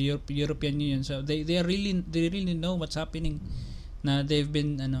 Congratulations to the European Union. So they really know what's happening. Na they've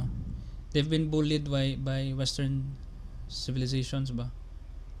been bullied by Western civilizations ba.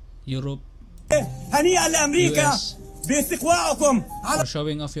 Europe. هنيئا لأمريكا باستقوائكم for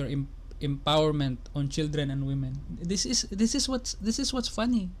showing off your empowerment on children and women. This is what's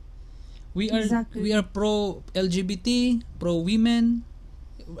funny. We are pro LGBT, pro women.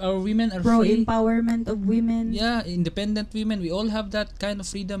 Our women are Pro free. empowerment of women. Yeah, independent women. We all have that kind of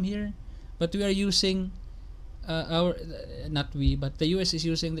freedom here, but we are using but the US is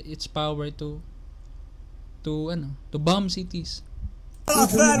using its power to bomb cities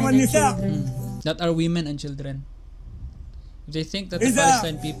that are women and children. If they think that the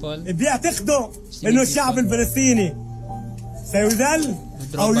Palestine people بيعتقدوا انه الشعب الفلسطيني سيذل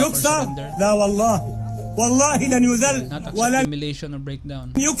او يكسر لا والله لن يذل ولن humiliation or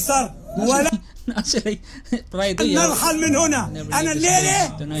breakdown يكسر ولن نرحل من هنا. انا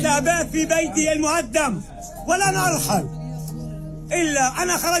الليله سأبات في بيتي المهدم ولن ارحل الا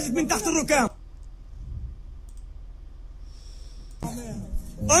انا خرجت من تحت الركام.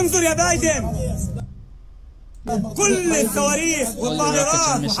 انظر يا بايدن كل الصواريخ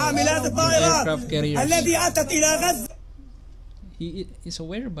والطائرات وحاملات الطائرات التي أتت إلى غزة. He is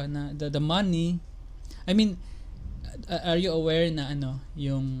aware ba na the money, I mean, are you aware na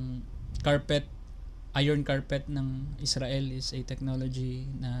yung iron carpet ng Israel is a technology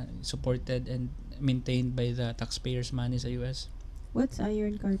na supported and maintained by the taxpayers' money sa US? What's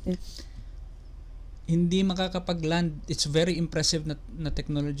iron carpet? Hindi makakapag-land. It's very impressive na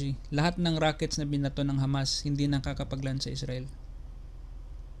technology. Lahat ng rockets na binato ng Hamas hindi nakakapag-land sa Israel.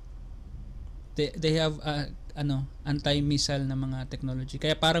 They have anti-missile na mga technology.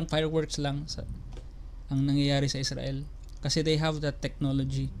 Kaya parang fireworks lang ang nangyayari sa Israel. Kasi they have that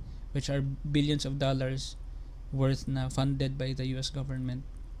technology which are billions of dollars worth na funded by the US government.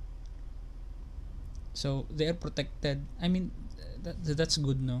 So they are protected. I mean, that's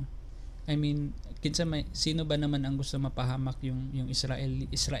good, no? I mean, kinsa sino ba naman ang gusto mapahamak yung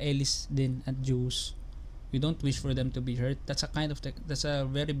Israelis din at Jews? We don't wish for them to be hurt. That's a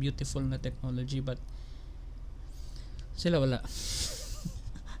very beautiful na technology, but sila wala.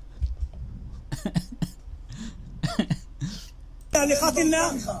 لقتلنا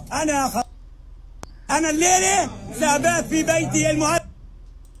أنا الليلة سأبات في بيتي المهدم.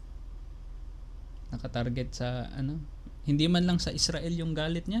 Nakatarget sa hindi man lang sa Israel yung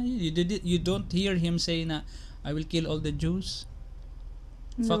galit niya. You don't hear him say na I will kill all the Jews.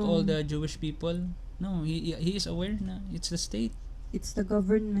 No. Fuck all the Jewish people. No, he is aware na it's the state. It's the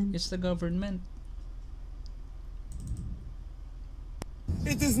government. It's the government.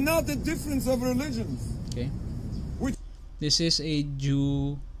 It is not the difference of religions. Okay. This is a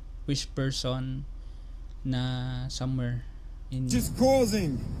Jewish person na somewhere in just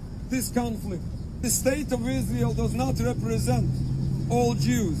causing this conflict. The state of Israel does not represent all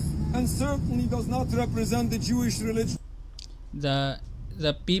Jews and certainly does not represent the Jewish religion.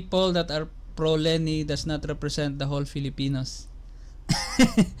 The people that are pro Lenny does not represent the whole Filipinos.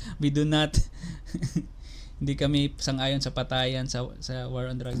 We do not hindi kami sang-ayon sa patayan sa war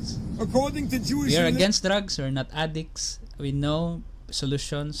on drugs. According to Jewish we are against drugs, we're not addicts.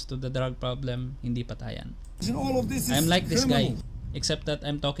 solutions to the drug problem, hindi patayan. All of this is I'm like this criminal. guy, except that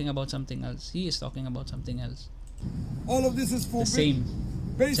I'm talking about something else. He is talking about something else. All of this is The forbidden. same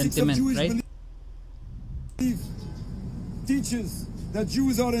Basics sentiment, of Jewish right? belief teaches that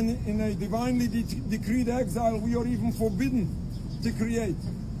Jews are in a divinely decreed exile. We are even forbidden to create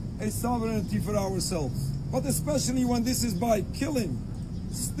a sovereignty for ourselves. But especially when this is by killing,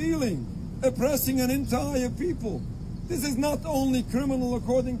 stealing, oppressing an entire people. This is not only criminal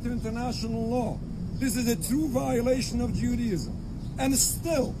according to international law. This is a true violation of Judaism. And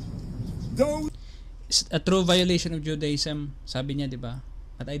still, those... A true violation of Judaism, sabi niya, di ba?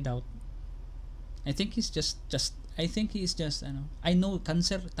 But I doubt. I think he's just I think he is just I know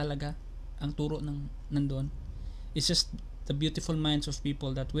cancer talaga ang turo ng nandoon. It's just the beautiful minds of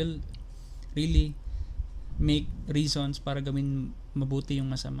people that will really make reasons para gawin mabuti yung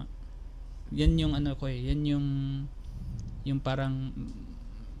masama. Yan yung yan yung parang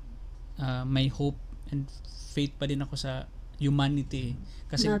may hope and faith pa din ako sa humanity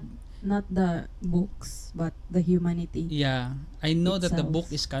kasi not the books but the humanity. Yeah, I know itself. That the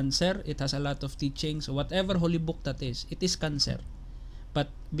book is cancer. It has a lot of teachings. Whatever holy book that is, it is cancer. But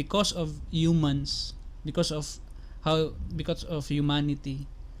because of humans, because of humanity,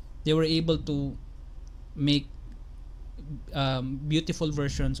 they were able to make beautiful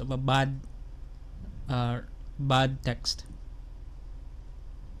versions of a bad text.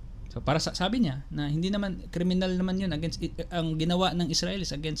 So para sabi niya na hindi naman criminal naman yun against ang ginawa ng Israel is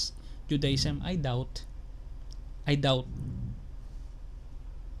against Judaism. I doubt.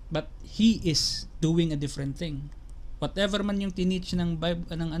 But he is doing a different thing. Whatever man yung tinitch ng Bible,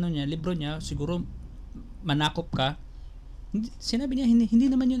 ng niya, libro niya, siguro manakop ka. Sinabi niya hindi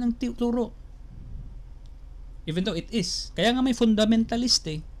naman yun ang turo. Even though it is. Kaya nga may fundamentalist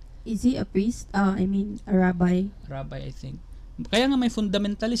eh. Is he a priest? I mean a rabbi. Rabbi, I think. Kaya nga may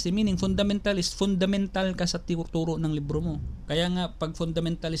fundamentalist meaning fundamentalist, fundamental ka sa turo ng libro mo. Kaya nga pag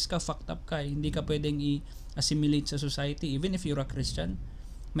fundamentalist ka, fucked up ka, hindi ka pwedeng i-assimilate sa society even if you're a Christian.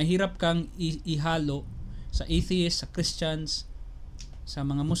 Mahirap kang ihalo sa atheists, sa Christians, sa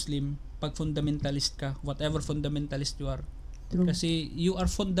mga Muslim pag fundamentalist ka, whatever fundamentalist you are. True. Kasi you are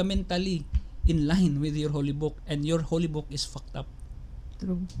fundamentally in line with your holy book and your holy book is fucked up.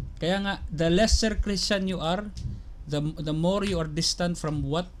 True. Kaya nga the lesser Christian you are, the more you are distant from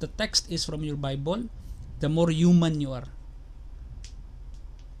what the text is from your Bible, the more human you are.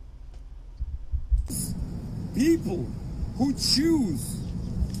 People who choose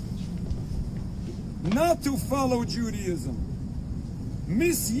not to follow Judaism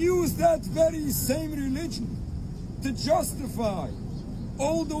misuse that very same religion to justify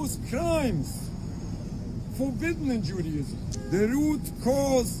all those crimes forbidden in Judaism. The root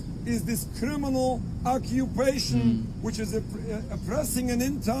cause is this criminal occupation which is oppressing an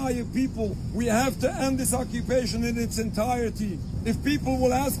entire people. We have to end this occupation in its entirety. If people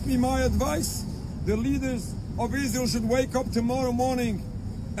will ask me my advice, the leaders of Israel should wake up tomorrow morning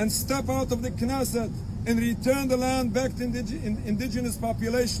and step out of the Knesset and return the land back to indigenous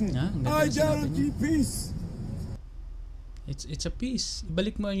population. I guarantee peace. It's a peace.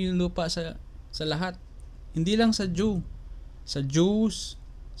 Ibalik mo yung lupa sa lahat. Hindi lang sa Jew. Sa Jews,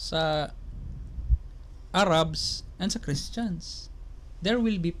 sa Arabs, and sa Christians. There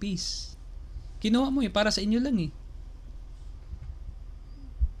will be peace. Kinuha mo para sa inyo lang eh.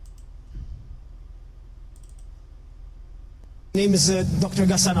 My name is Dr.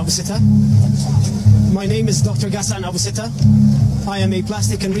 Ghassan Abu Sitta. My name is Dr. Ghassan Abu Sitta. I am a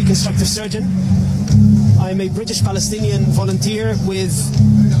plastic and reconstructive surgeon. I am a British Palestinian volunteer with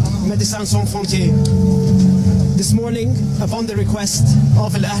Médecins Sans Frontières. This morning, upon the request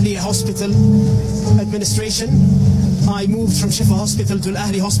of Al Ahli Hospital administration, I moved from Shifa Hospital to Al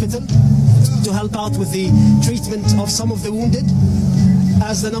Ahli Hospital to help out with the treatment of some of the wounded,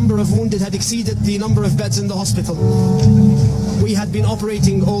 as the number of wounded had exceeded the number of beds in the hospital. We had been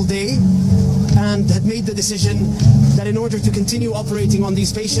operating all day and had made the decision that in order to continue operating on these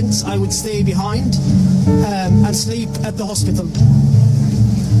patients, I would stay behind and sleep at the hospital.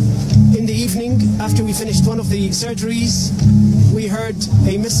 In the evening, after we finished one of the surgeries, we heard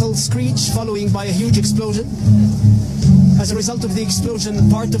a missile screech following by a huge explosion. As a result of the explosion,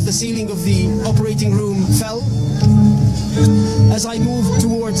 part of the ceiling of the operating room fell. As I moved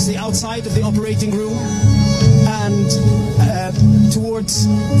towards the outside of the operating room and towards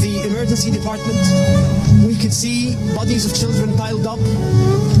the emergency department, we could see bodies of children piled up,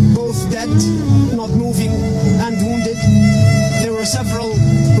 both dead, not moving, and wounded. There were several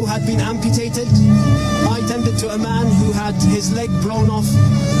who had been amputated. I tended to a man who had his leg blown off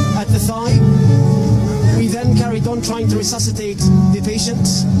at the thigh. We then carried on around trying to resuscitate the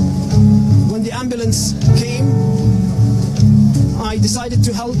patients. When the ambulance came, I decided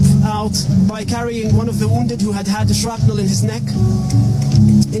to help out by carrying one of the wounded who had had a shrapnel in his neck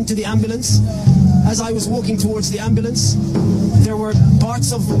into the ambulance. As I was walking towards the ambulance, there were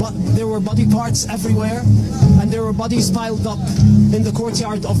body parts everywhere, and there were bodies piled up in the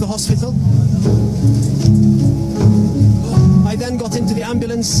courtyard of the hospital. I then got into the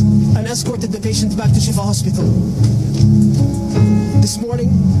ambulance and escorted the patient back to Shifa Hospital. This morning,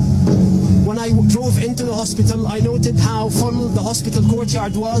 when I drove into the hospital, I noted how full the hospital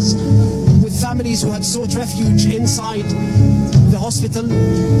courtyard was, with families who had sought refuge inside the hospital,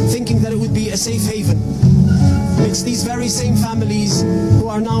 thinking that it would be a safe haven. It's these very same families who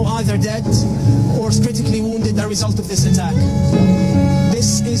are now either dead or critically wounded as a result of this attack.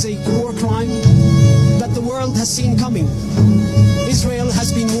 This is a war crime that the world has seen coming. Israel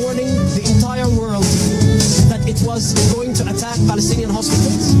has been warning the entire world that it was going to attack Palestinian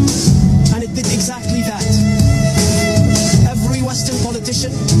hospitals, and it did exactly that. Every Western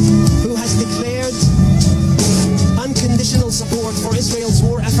politician who has declared unconditional support for Israel's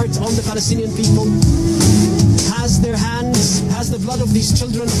war effort on the Palestinian people has the blood of these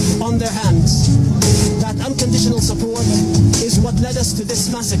children on their hands. That unconditional support is what led us to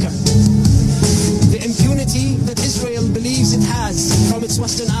this massacre. The impunity that Israel believes it has from its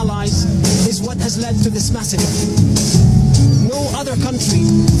Western allies is what has led to this massacre. No other country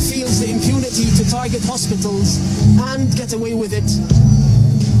feels the impunity to target hospitals and get away with it.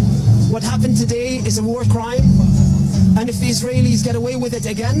 What happened today is a war crime, and if the Israelis get away with it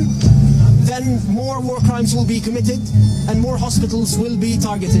again, then more war crimes will be committed and more hospitals will be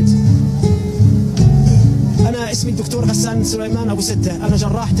targeted. أنا اسمي الدكتور غسان سليمان أبو ستة. أنا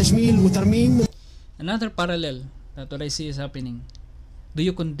جراح تجميل وترميم. Another parallel that what I see is happening. Do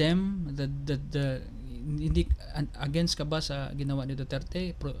you condemn the hindi against ka ba sa ginawa ni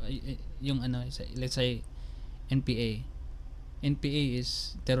Duterte yung ano, let's say NPA? NPA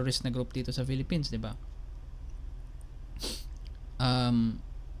is terrorist na group dito sa Philippines, di ba?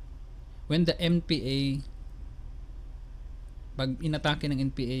 When the NPA, pag inatake ng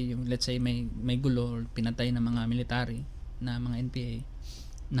NPA, yung let's say may gulo or pinatay ng mga military na mga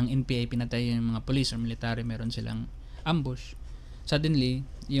NPA pinatay yung mga police or military, meron silang ambush, suddenly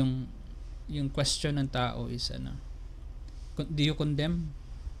yung question ng tao is ano, do you condemn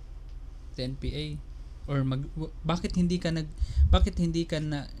the NPA or bakit hindi ka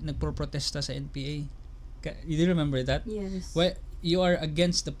nagpro-protesta sa NPA? You remember that? Yes. Why you are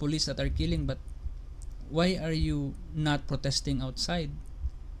against the police that are killing, but why are you not protesting outside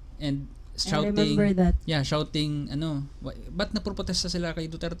and shouting? I remember that. Yeah, shouting ba't napoprotesta sila kay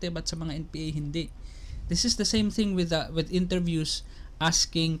Duterte, ba't sa mga NPA hindi? This is the same thing with interviews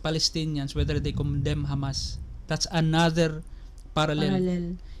asking Palestinians whether they condemn Hamas. That's another parallel.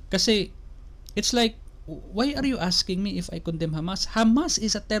 Kasi it's like, why are you asking me if I condemn Hamas? Hamas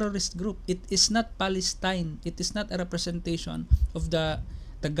is a terrorist group. It is not Palestine. It is not a representation of the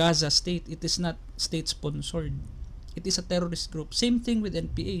Gaza state. It is not state-sponsored. It is a terrorist group. Same thing with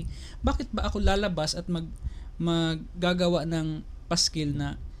NPA. Bakit ba ako lalabas at maggagawa ng paskil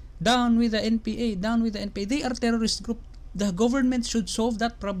na down with the NPA, down with the NPA? They are terrorist group. The government should solve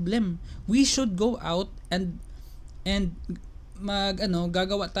that problem. We should go out and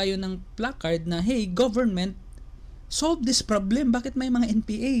gagawa tayo ng placard na, hey, government, solve this problem. Bakit may mga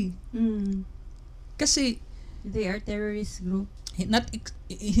NPA? Kasi they are terrorist group.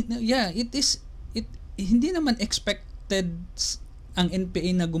 Hindi naman expected ang NPA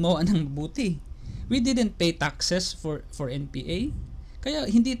na gumawa ng mabuti. We didn't pay taxes for NPA. Kaya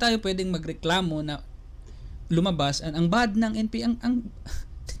hindi tayo pwedeng magreklamo na lumabas ang bad ng NPA.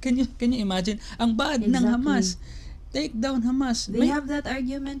 Can you imagine? Ang bad ng Hamas. Take down Hamas. They have that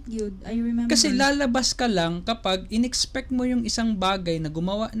argument, Yud. I remember. Kasi lalabas ka lang kapag in-expect mo yung isang bagay na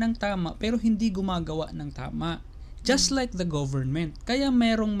gumawa ng tama pero hindi gumagawa ng tama. Just like the government. Kaya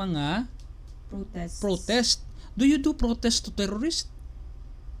merong mga protest. Do you do protest to terrorist?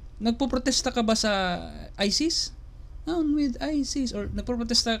 Nagpo-protesta ka ba sa ISIS? Down with ISIS. Or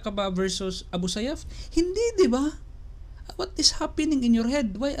nagpo-protesta ka ba versus Abu Sayyaf? Hindi, di ba? What is happening in your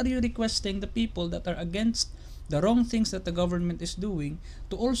head? Why are you requesting the people that are against the wrong things that the government is doing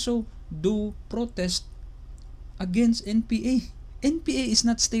to also do protest against NPA? NPA is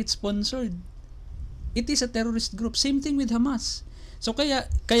not state-sponsored. It is a terrorist group. Same thing with Hamas. So kaya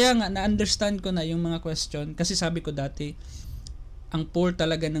nga na-understand ko na yung mga question, kasi sabi ko dati, ang poor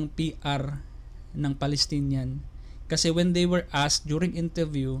talaga ng PR ng Palestinian. Kasi when they were asked during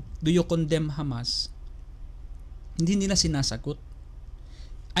interview, do you condemn Hamas? Hindi nila sinasagot.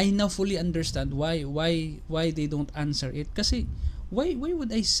 I now fully understand why they don't answer it. Kasi why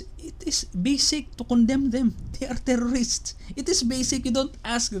would I it is basic to condemn them. They are terrorists. It is basic. You don't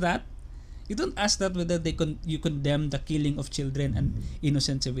ask that. You don't ask that whether you condemn the killing of children and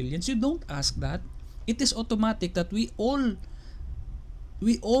innocent civilians. You don't ask that. It is automatic that we all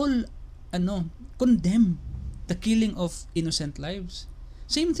condemn the killing of innocent lives.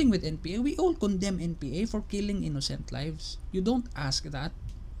 Same thing with NPA. We all condemn NPA for killing innocent lives. You don't ask that.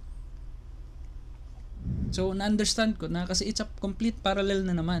 So, na-understand ko na kasi it's a complete parallel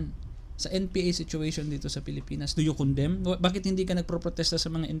na naman sa NPA situation dito sa Pilipinas. Do you condemn? Bakit hindi ka nagpro-protesta sa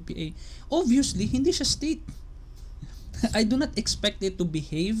mga NPA? Obviously, hindi siya state. I do not expect it to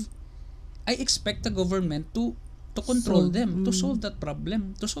behave. I expect the government to control them, to solve that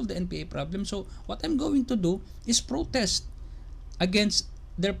problem, to solve the NPA problem. So, what I'm going to do is protest against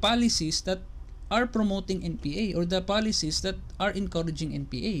their policies that are promoting NPA or the policies that are encouraging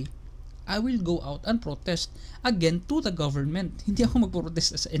NPA. I will go out and protest again to the government. Hindi ako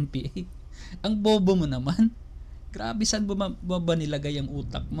magpo-protesta sa NPA. Ang bobo mo naman. Grabe, saan ba nilagay ang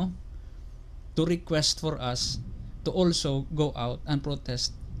utak mo? To request for us to also go out and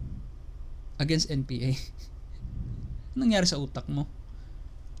protest against NPA. Anong nangyari sa utak mo?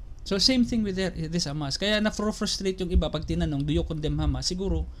 So same thing with this Hamas. Kaya na-frustrate yung iba pag tinanong, do you condemn Hamas?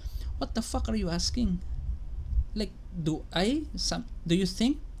 Siguro, what the fuck are you asking? Like, do you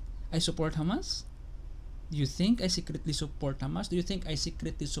think I support Hamas? Do you think I secretly support Hamas? Do you think I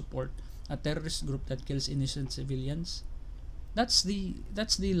secretly support a terrorist group that kills innocent civilians? That's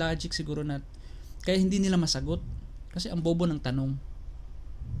the logic siguro na kaya hindi nila masagot kasi ang bobo ng tanong.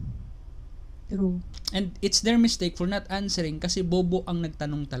 True. And it's their mistake for not answering kasi bobo ang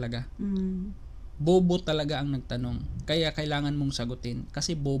nagtanong talaga. Bobo talaga ang nagtanong. Kaya kailangan mong sagutin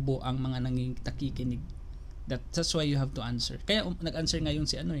kasi bobo ang mga nakikinig. That's why you have to answer. Kaya nag-answer nga yung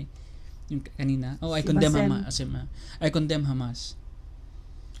yung kanina. Oh, I condemn Hamas. I condemn Hamas.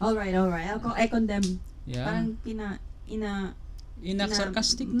 Alright. I condemn. Yeah. Parang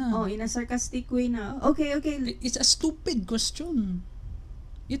sarcastic na. Oh, in a sarcastic way na. Okay. It's a stupid question.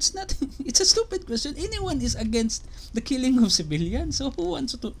 It's not. It's a stupid question. Anyone is against the killing of civilians. So who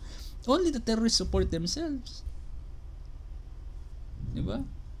wants to? Only the terrorists support themselves. Diba?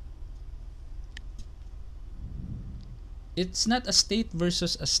 It's not a state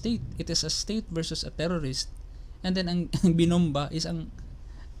versus a state. It is a state versus a terrorist. And then ang binomba is ang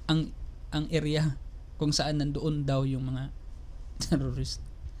area kung saan nandoon daw yung mga terrorist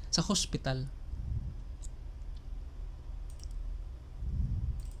sa hospital.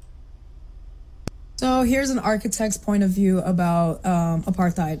 So here's an architect's point of view about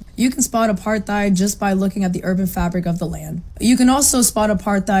apartheid. You can spot apartheid just by looking at the urban fabric of the land. You can also spot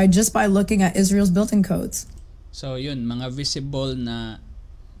apartheid just by looking at Israel's building codes. So yun, mga visible na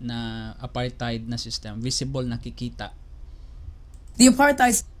apartheid na system, visible nakikita. The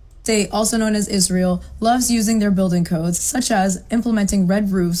apartheid state, also known as Israel, loves using their building codes, such as implementing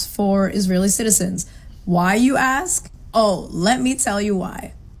red roofs for Israeli citizens. Why, you ask? Oh, let me tell you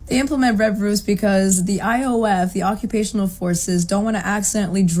why. They implement red roofs because the IOF, the occupational forces, don't want to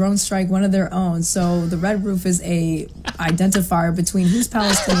accidentally drone strike one of their own. So the red roof is a identifier between who's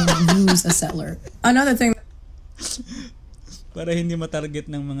Palestinian and who's a settler. Another thing. Para hindi matarget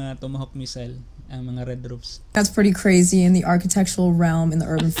ng mga Tomahawk missile ang mga red roofs. That's pretty crazy in the architectural realm in the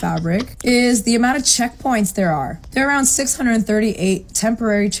urban fabric is the amount of checkpoints there are. There are around 638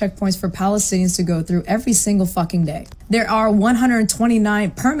 temporary checkpoints for Palestinians to go through every single fucking day. There are 129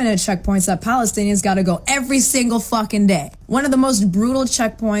 permanent checkpoints that Palestinians gotta go every single fucking day. One of the most brutal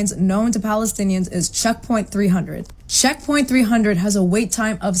checkpoints known to Palestinians is Checkpoint 300. Checkpoint 300 has a wait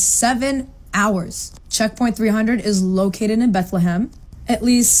time of 7 hours. Checkpoint 300 is located in Bethlehem. At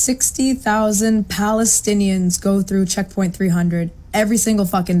least 60,000 Palestinians go through Checkpoint 300 every single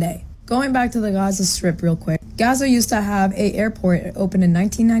fucking day. Going back to the Gaza Strip real quick. Gaza used to have an airport. It opened in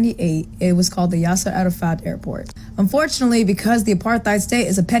 1998. It was called the Yasser Arafat Airport. Unfortunately, because the apartheid state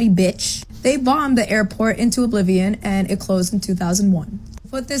is a petty bitch, they bombed the airport into oblivion and it closed in 2001. To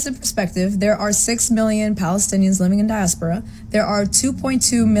put this in perspective, there are 6 million Palestinians living in diaspora. There are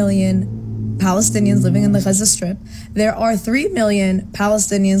 2.2 million Palestinians living in the Gaza Strip. There are 3 million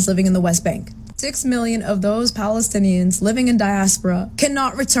Palestinians living in the West Bank. 6 million of those Palestinians living in diaspora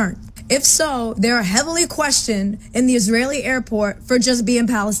cannot return. If so, they are heavily questioned in the Israeli airport for just being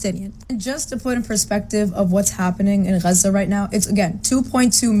Palestinian. And just to put in perspective of what's happening in Gaza right now, it's again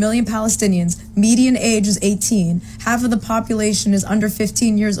 2.2 million Palestinians, median age is 18, half of the population is under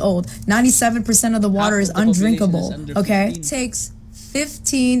 15 years old, 97% of the water is undrinkable, okay? It takes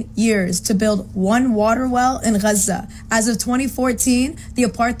 15 years to build one water well in Gaza. As of 2014, the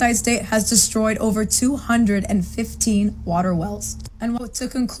apartheid state has destroyed over 215 water wells. And to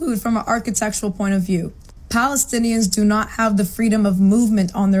conclude from an architectural point of view, Palestinians do not have the freedom of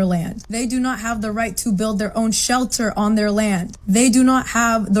movement on their land. They do not have the right to build their own shelter on their land. They do not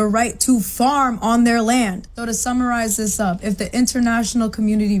have the right to farm on their land. So to summarize this up, if the international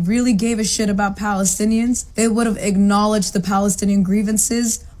community really gave a shit about Palestinians, they would have acknowledged the Palestinian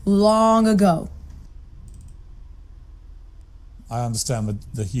grievances long ago. I understand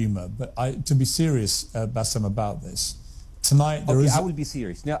the humor, but to be serious, Bassem, about this, tonight there is... I will be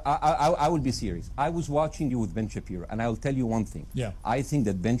serious. No, I will be serious. I was watching you with Ben Shapiro, and I will tell you one thing. Yeah. I think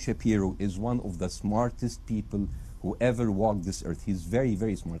that Ben Shapiro is one of the smartest people who ever walked this earth. He's very,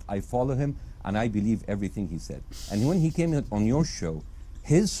 very smart. I follow him, and I believe everything he said. And when he came on your show,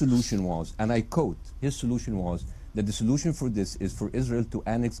 his solution was, and I quote, his solution was that the solution for this is for Israel to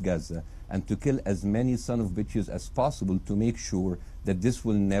annex Gaza and to kill as many son of bitches as possible to make sure that this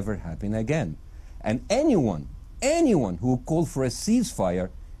will never happen again. And anyone who called for a ceasefire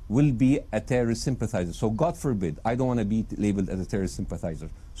will be a terrorist sympathizer. So God forbid, I don't want to be labeled as a terrorist sympathizer.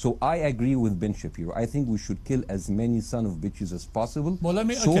 So I agree with Ben Shapiro. I think we should kill as many son of bitches as possible. Well, let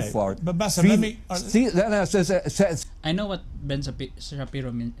me, so okay. far, but Bassem, let me... I know what Ben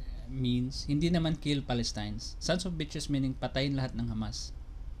Shapiro means. Hindi naman kill Palestinians. Sons of bitches meaning patayin lahat ng Hamas.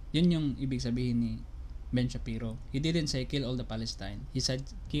 Yun yung ibig sabihin ni Ben Shapiro. He didn't say kill all the Palestine. He said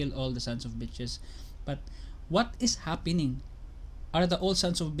kill all the sons of bitches. But what is happening? Are the all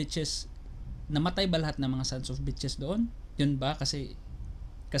sons of bitches, namatay ba lahat ng mga sons of bitches doon? Yun ba?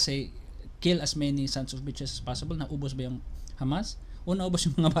 Kasi kill as many sons of bitches as possible. Naubos ba yung Hamas? O naubos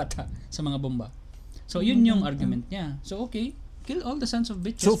yung mga bata sa mga bomba? So yun yung argument niya. So okay, kill all the sons of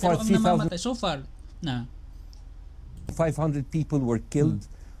bitches. So far, pero ang namamatay, so far, 500 people were killed,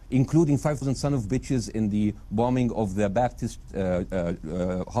 including 5,000 son of bitches in the bombing of the Baptist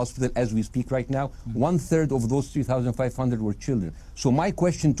hospital as we speak right now. 1/3 of those 3,500 were children. So my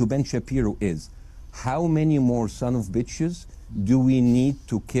question to Ben Shapiro is, how many more son of bitches do we need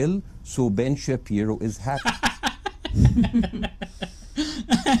to kill so Ben Shapiro is happy?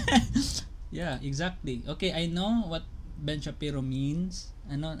 Yeah, exactly. Okay, I know what Ben Shapiro means.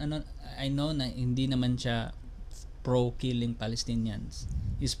 I know na hindi naman siya pro-killing Palestinians.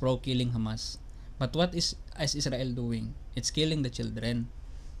 He's pro-killing Hamas. But what is Israel doing? It's killing the children.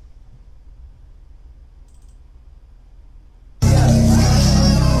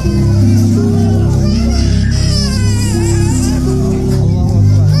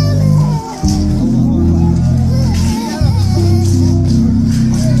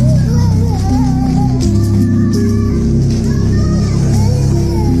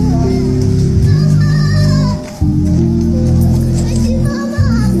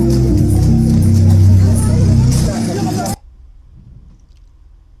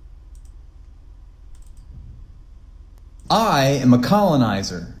 I am a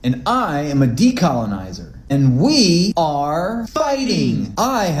colonizer, and I am a decolonizer, and we are fighting.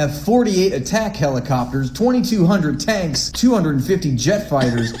 I have 48 attack helicopters, 2,200 tanks, 250 jet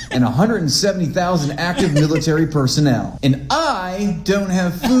fighters, and 170,000 active military personnel. And I don't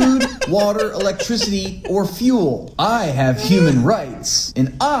have food, water, electricity, or fuel. I have human rights,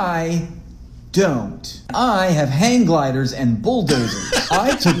 and I don't. I have hang gliders and bulldozers.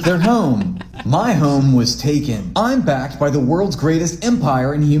 I took their home. My home was taken. I'm backed by the world's greatest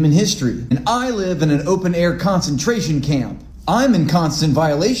empire in human history, and I live in an open-air concentration camp. I'm in constant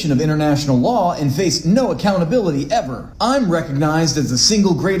violation of international law and face no accountability ever. I'm recognized as the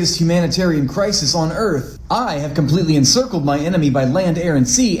single greatest humanitarian crisis on Earth. I have completely encircled my enemy by land, air, and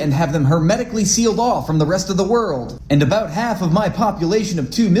sea and have them hermetically sealed off from the rest of the world. And about half of my population of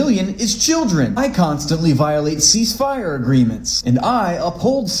 2 million is children. I constantly violate ceasefire agreements, and I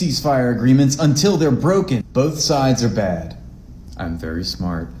uphold ceasefire agreements until they're broken. Both sides are bad. I'm very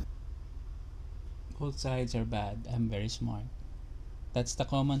smart. Both sides are bad. I'm very smart. That's the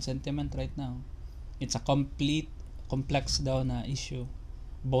common sentiment right now. It's a complex daw na issue.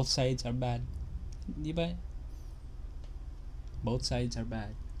 Both sides are bad. Di ba? Both sides are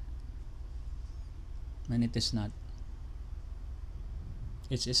bad. And it is not.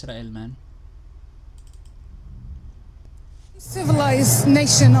 It's Israel, man. Civilized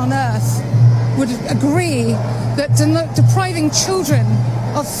nation on earth would agree that depriving children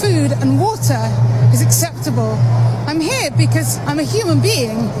of food and water is acceptable. I'm here because I'm a human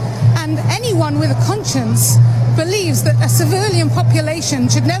being, and anyone with a conscience believes that a civilian population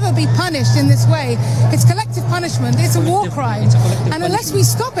should never be punished in this way. It's collective punishment. It's a war crime. And unless we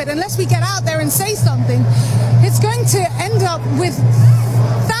stop it, unless we get out there and say something, it's going to end up with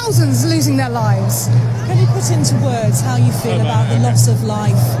thousands losing their lives. Can you put into words how you feel about the loss of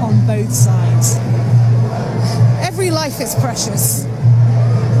life on both sides? Every life is precious.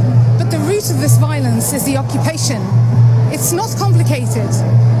 But the root of this violence is the occupation. It's not complicated.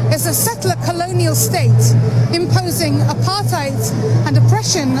 It's a settler colonial state imposing apartheid and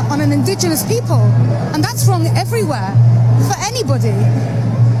oppression on an indigenous people. And that's wrong everywhere, for anybody.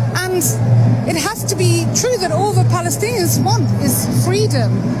 And it has to be true that all the Palestinians want is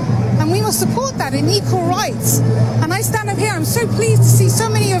freedom. And we must support that in equal rights. And I stand up here, I'm so pleased to see so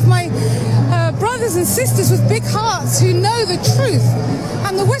many of my brothers and sisters with big hearts who know the truth.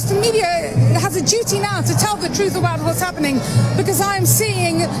 And the Western media has a duty now to tell the truth about what's happening, because I am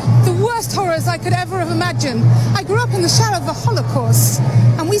seeing the worst horrors I could ever have imagined. I grew up in the shadow of the Holocaust,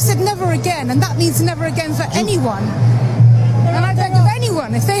 and we said never again, and that means never again for anyone. And I beg of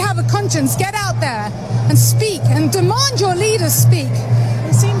anyone, if they have a conscience, get out there and speak and demand your leaders speak.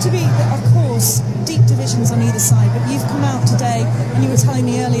 There seem to be, of course, deep divisions on either side, but you've come out today and you were telling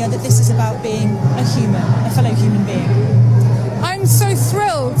me earlier that this is about being a human, a fellow human being. I'm so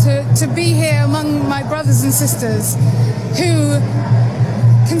thrilled to be here among my brothers and sisters who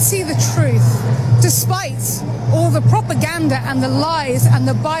can see the truth, despite all the propaganda and the lies and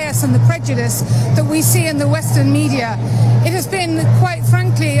the bias and the prejudice that we see in the Western media. It has been, quite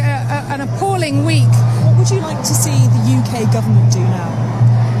frankly, an appalling week. What would you like to see the UK government do now?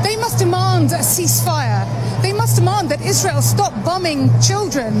 They must demand a ceasefire. They must demand that Israel stop bombing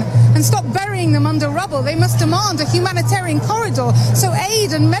children and stop burying them under rubble. They must demand a humanitarian corridor so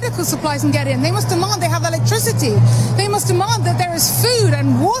aid and medical supplies can get in. They must demand they have electricity. They must demand that there is food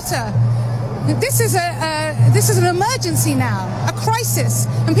and water. This is an emergency now, a crisis,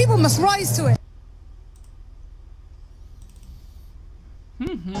 and people must rise to it.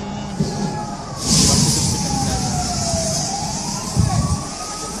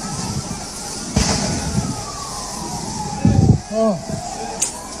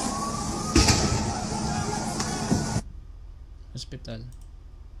 Hospital.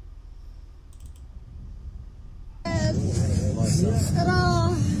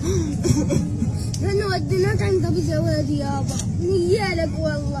 انا وديناك عند ابو جواد يابا نيالك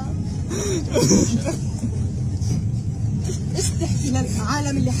والله. ايش تحكي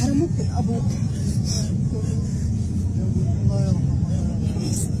للعالم اللي حرموك من ابوك؟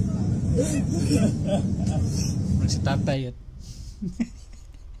 Si tatay.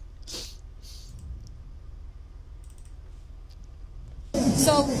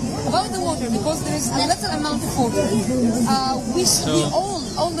 So about the water, because there is a little amount of water, we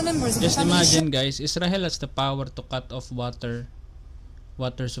all the members of the just family imagine, guys, Israel has the power to cut off water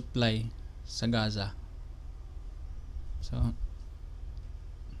supply sa Gaza. So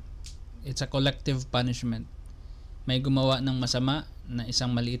it's a collective punishment. May gumawa ng masama na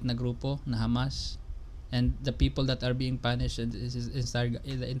isang maliit na grupo na Hamas, and the people that are being punished is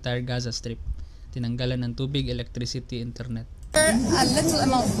the entire Gaza Strip. Tinanggalan ng tubig, electricity, internet. A little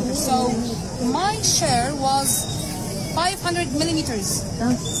amount of water. So my share was 500 millimeters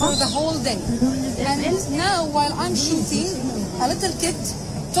for the whole day. And now while I'm shooting, a little kid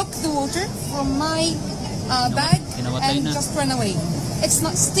took the water from my bag and just ran away. It's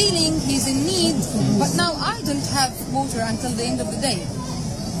not stealing, he's in need, but now I don't have water until the end of the day.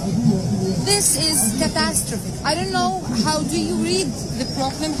 This is catastrophic. I don't know how do you read the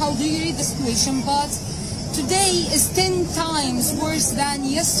problem, how do you read the situation, but today is 10 times worse than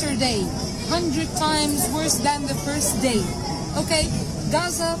yesterday, 100 times worse than the first day. Okay,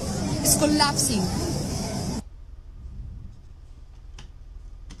 Gaza is collapsing.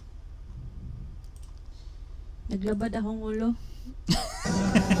 Naglabad akong ulo.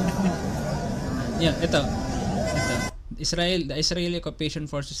 Yeah, ito. The Israeli occupation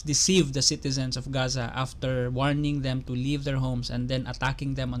forces deceived the citizens of Gaza after warning them to leave their homes and then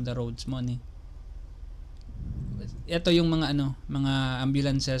attacking them on the roads mo ni. Ito yung mga mga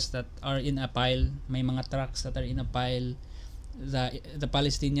ambulances that are in a pile, may mga trucks that are in a pile. The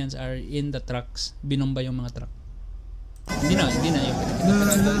Palestinians are in the trucks, binomba yung mga truck. Hindi na yung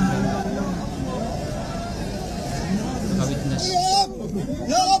witness.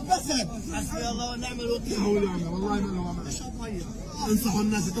 يا رب بسد حسبي الله ونعم الوكيل مولانا والله ما له انصحوا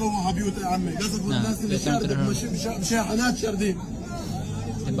الناس يتروحوا بيوت يا عمي قصفوا الناس اللي شاردة بشاحنات شاردين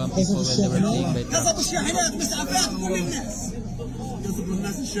قصفوا الشاحنات مسعفات كل الناس قصفوا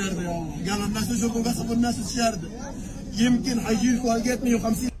الناس الشاردة يا الله قالوا الناس اشربوا قصفوا الناس الشاردة يمكن حيجيلكوا لقيت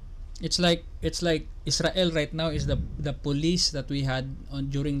 150 It's like Israel right now is the police that we had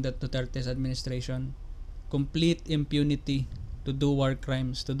during the Duterte's administration. Complete impunity to do war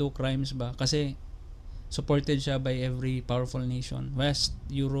crimes, to do crimes ba? Kasi supported siya by every powerful nation. West,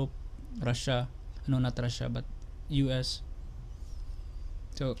 Europe, Russia, not Russia but US.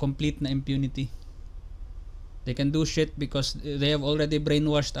 So complete na impunity. They can do shit because they have already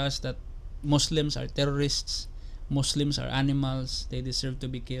brainwashed us that Muslims are terrorists, Muslims are animals, they deserve to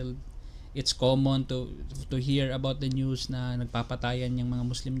be killed. It's common to hear about the news na nagpapatayan yung mga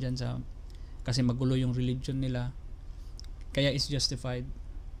Muslim dyan kasi magulo yung religion nila. Kaya it's justified.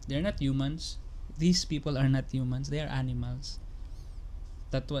 They're not humans. These people are not humans. They are animals.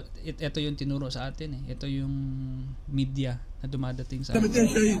 Ito yung tinuro sa atin eh. Ito yung media na dumadating sa atin.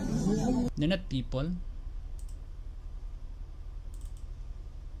 They're not people.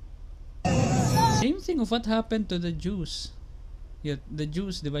 Same thing of what happened to the Jews. The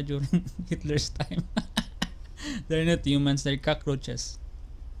Jews, diba, during Hitler's time? They're not humans, they're cockroaches.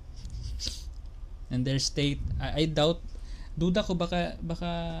 And their state, I doubt, duda ko baka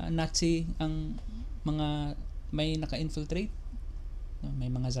Nazi ang mga may naka-infiltrate. No, may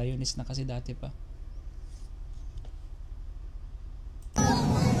mga Zionist na kasi dati pa.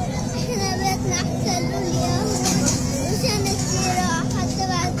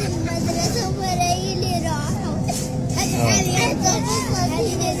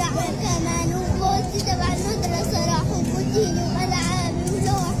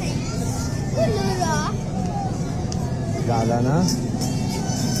 زعلانة؟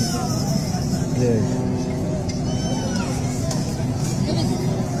 ليش؟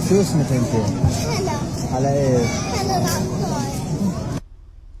 شو اسمك انت؟ هلا. على ايش؟ هلا العطار.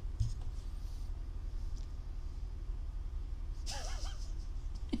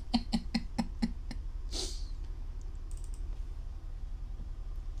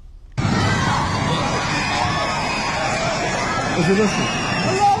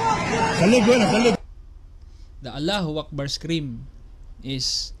 خليك وين خليك. The Allahu Akbar scream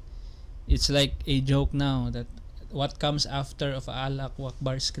it's like a joke now that what comes after of Allahu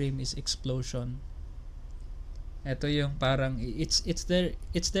Akbar scream is explosion. Ito yung parang it's their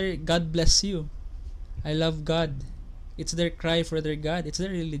God bless you, I love God. It's their cry for their God. It's their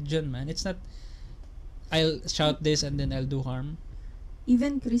religion, man. It's not I'll shout this and then I'll do harm.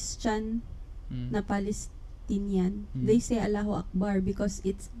 Even Christian na Palestinian, they say Allahu Akbar because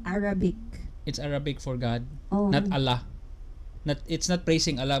it's Arabic. It's Arabic for God, oh. Not Allah. It's not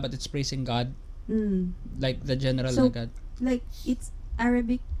praising Allah, but it's praising God. Like the general so, God. Like it's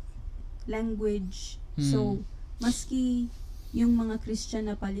Arabic language. So maski yung mga Christian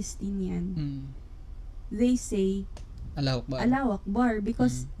na Palestinian, they say Allahu Akbar. Allahu Akbar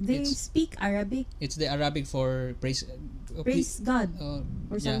because they speak Arabic. It's the Arabic for praise God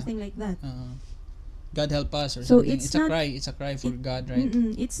or something like that. God help us or so something. It's a cry for God, right?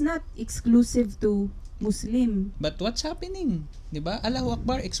 It's not exclusive to Muslim. But what's happening? Diba? Allahu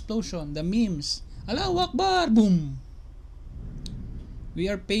Akbar explosion, the memes. Allahu Akbar, boom. We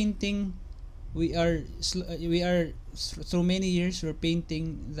are painting, we are through many years we're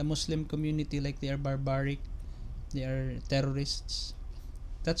painting the Muslim community like they are barbaric, they are terrorists.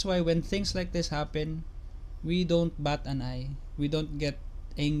 That's why when things like this happen, we don't bat an eye. We don't get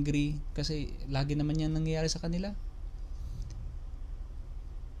angry kasi lagi naman yan nangyayari sa kanila.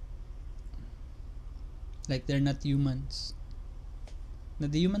 Like they're not humans.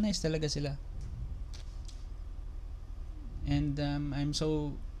 Na-dehumanize talaga sila. And I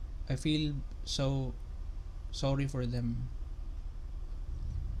feel so sorry for them.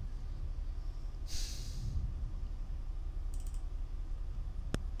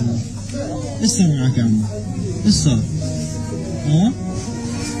 لسه معك يا عم لسه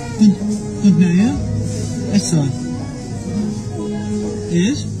كنت نايم؟ ايش صار؟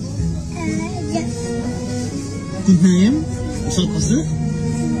 ايش؟ كنت نايم؟ وصار قصف؟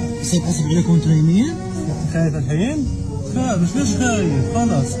 صار قصف عليكم وانتم نايمين؟ خايف الحين؟ خايف ليش خايف؟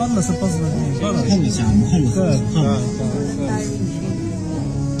 خلص القصف الحين خلص يا عم خلص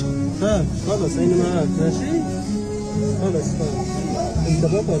خلص أنا معك ماشي؟ خلص انت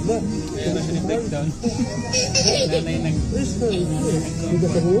بطل لا ايش انت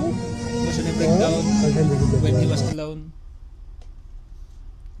تبوك؟ When he was alone,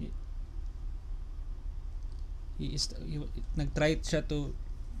 he nag-try siya to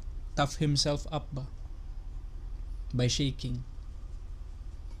tough himself up ba by shaking.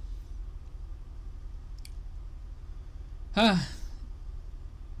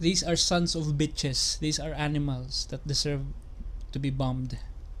 These are sons of bitches. These are animals that deserve to be bombed.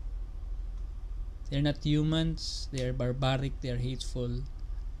 They're not humans. They are barbaric. They are hateful.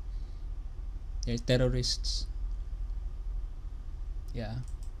 They're terrorists. Yeah.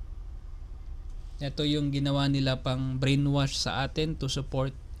 Ito yung ginawa nila pang brainwash sa atin to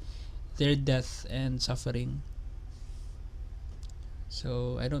support their death and suffering.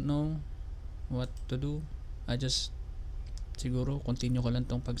 So, I don't know what to do. I just siguro continue ko lang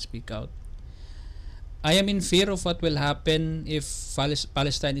tong pag-speak out. I am in fear of what will happen if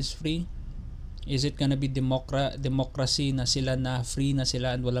Palestine is free. Is it gonna be democracy na sila na free na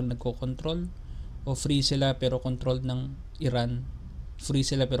sila and walang nagko-control? O free sila pero controlled ng Iran? Free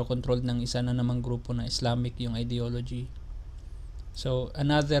sila pero controlled ng isa na namang grupo na Islamic yung ideology. So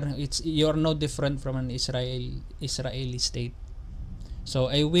you're no different from an Israeli state. So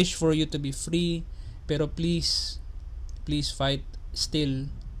I wish for you to be free, pero please fight still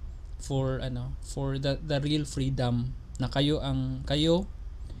for the real freedom, na kayo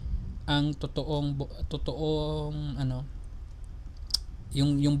ang totoong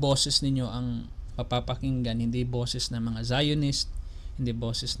yung boses ninyo ang mapapakinggan, hindi boses ng mga Zionist, hindi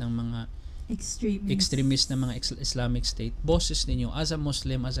boses ng mga extremist ng mga Islamic State. Boses ninyo as a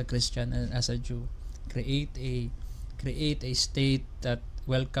Muslim, as a Christian, and as a Jew. Create a state that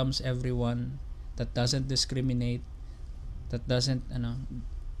welcomes everyone, that doesn't discriminate, that doesn't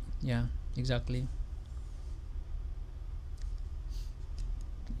yeah, exactly.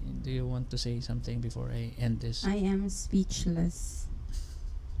 Do you want to say something before I end this? I am speechless.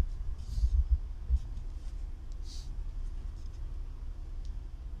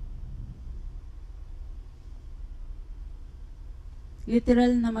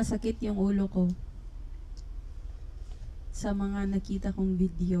 Literal na masakit yung ulo ko sa mga nakita kong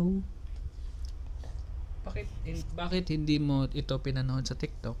video. Bakit hindi mo ito pinanood sa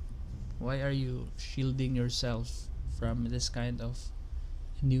TikTok? Why are you shielding yourself from this kind of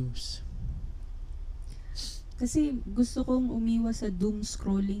news? Kasi gusto kong umiwas sa doom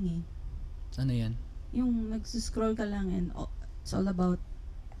scrolling eh. Ano yan? Yung nagsuscroll ka lang and it's all about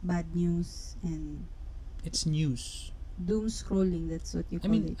bad news and it's news. Doom scrolling, that's what you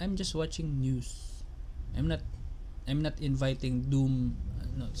call it. I'm just watching news. I'm not inviting doom,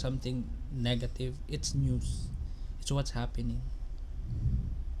 something negative. It's news. It's what's happening.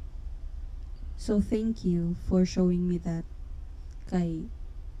 So thank you for showing me that,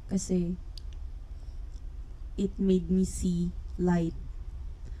 kasi it made me see light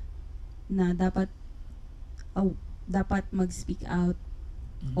na dapat mag-speak out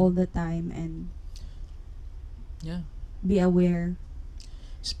all the time and yeah, be aware.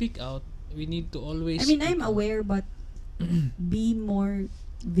 Speak out. We need to always. I'm aware, but be more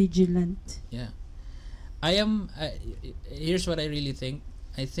vigilant. Yeah, I am. Here's what I really think.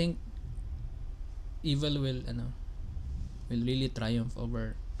 I think evil will really triumph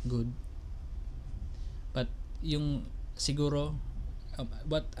over good. But yung siguro,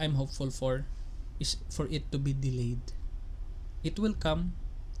 what I'm hopeful for is for it to be delayed. It will come.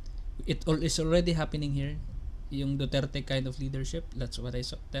 It is already happening here. Yung Duterte kind of leadership, that's what I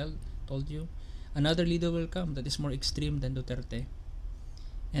told you. Another leader will come that is more extreme than Duterte,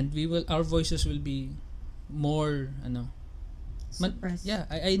 and our voices will be more suppressed. Yeah,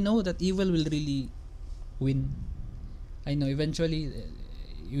 I know that evil will really win. I know eventually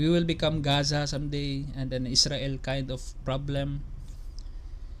we will become Gaza someday and an Israel kind of problem.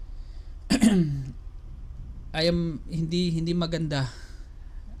 Hindi maganda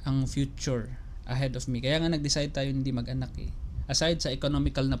ang future ahead of me. Kaya nga nag-decide tayo hindi mag-anak eh. Aside sa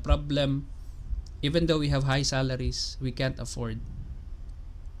economical na problem, even though we have high salaries, we can't afford.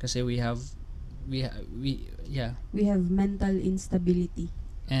 Kasi we have mental instability.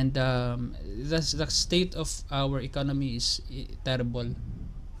 And the state of our economy is terrible.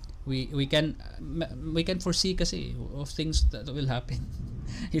 We can foresee kasi of things that will happen.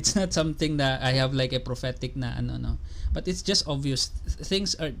 It's not something that I have like a prophetic na but it's just obvious.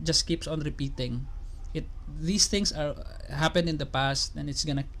 Things are just keeps on repeating. These things are happened in the past and it's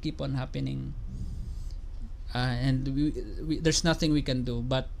gonna keep on happening. And there's nothing we can do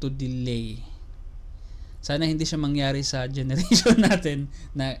but to delay. Sana hindi siya mangyari sa generation natin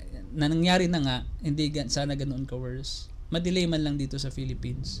na nangyari na nga, hindi sana ganoon ka worse. Ma-delay man lang dito sa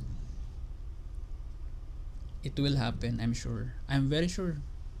Philippines. It will happen, I'm sure. I'm very sure.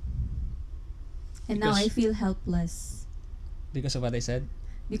 And now I feel helpless. Because of what I said?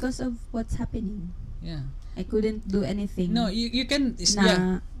 Because of what's happening. Yeah. I couldn't do anything. No, you can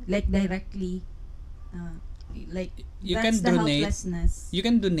like directly you that's can the donate. Helplessness. You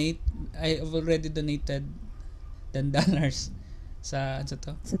can donate. I have already donated $10 sa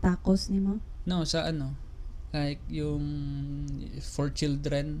sa tacos ni mo? No, sa like yung for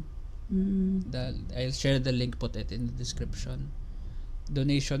children. I'll share the link, put it in the description.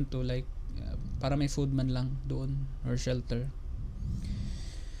 Donation to like para may food man lang doon or shelter.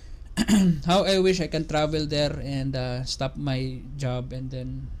 How I wish I can travel there and stop my job and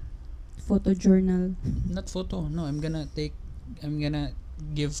then photojournal. Not photo. No, I'm gonna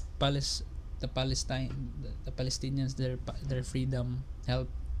give the Palestinians their freedom, help.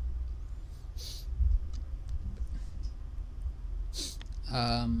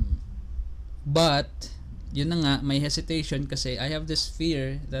 But yun na nga, may hesitation kasi I have this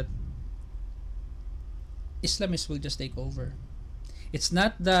fear that Islamists will just take over. It's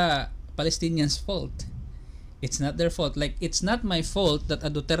not the Palestinians' fault. It's not their fault. Like, it's not my fault that a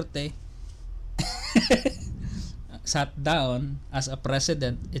Duterte sat down as a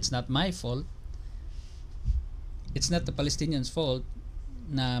president. It's not my fault. It's not the Palestinians' fault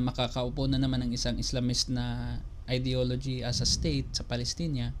na makakaupo na naman ng isang Islamist na ideology as a state sa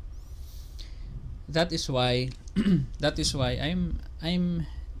Palestina. That is why I'm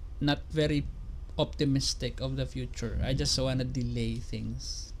not very optimistic of the future. I just wanna delay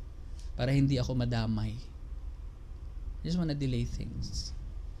things para hindi ako madamay. I just wanna delay things.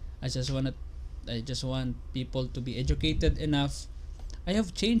 I just want people to be educated enough. I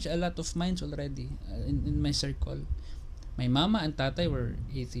have changed a lot of minds already in my circle. My mama and tatay were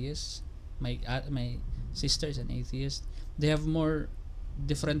atheists. My sister is an atheist. They have more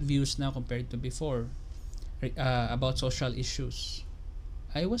different views now compared to before about social issues.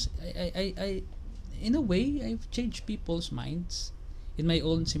 I in a way, I've changed people's minds in my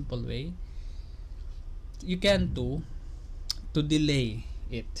own simple way. You can do to delay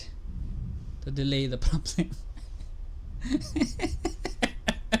it, to delay the problem.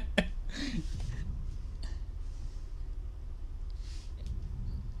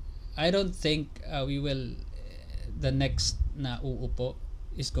 I don't think we will the next na uupo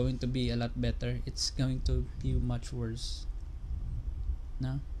is going to be a lot better. It's going to be much worse.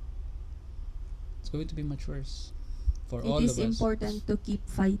 No? It's going to be much worse for all of us. It is important to keep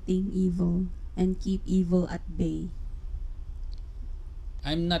fighting evil and keep evil at bay.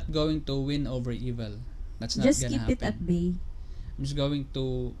 I'm not going to win over evil. That's not just gonna keep happen. it at bay. I'm just going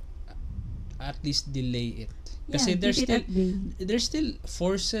to at least delay it. Yeah, Kasi keep there's still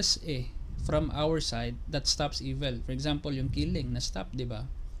forces from our side that stops evil. For example, yung killing na stop, 'di ba?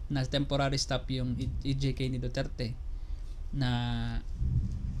 Na temporary stop yung EJK ni Duterte. Na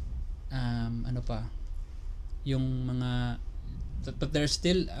ano pa? Yung mga but there's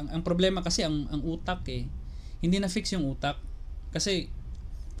still ang problema kasi ang utak hindi na fix yung utak. Kasi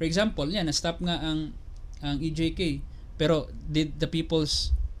for example, na stop nga ang EJK, pero did the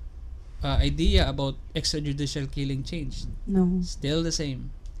people's idea about extrajudicial killing change? No. Still the same.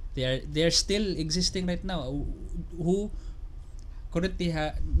 They are still existing right now. Who currently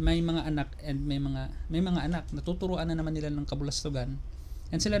may mga anak and may mga anak natuturuan na naman nila ng kabulastugan,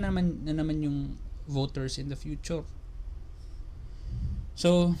 and sila naman yung voters in the future.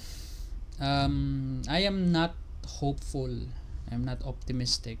 So I am not hopeful. I'm not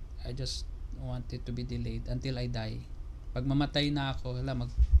optimistic. I just want it to be delayed until I die. Pag mamatay na ako,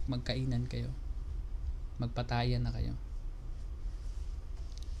 magkainan kayo. Magpatayan na kayo.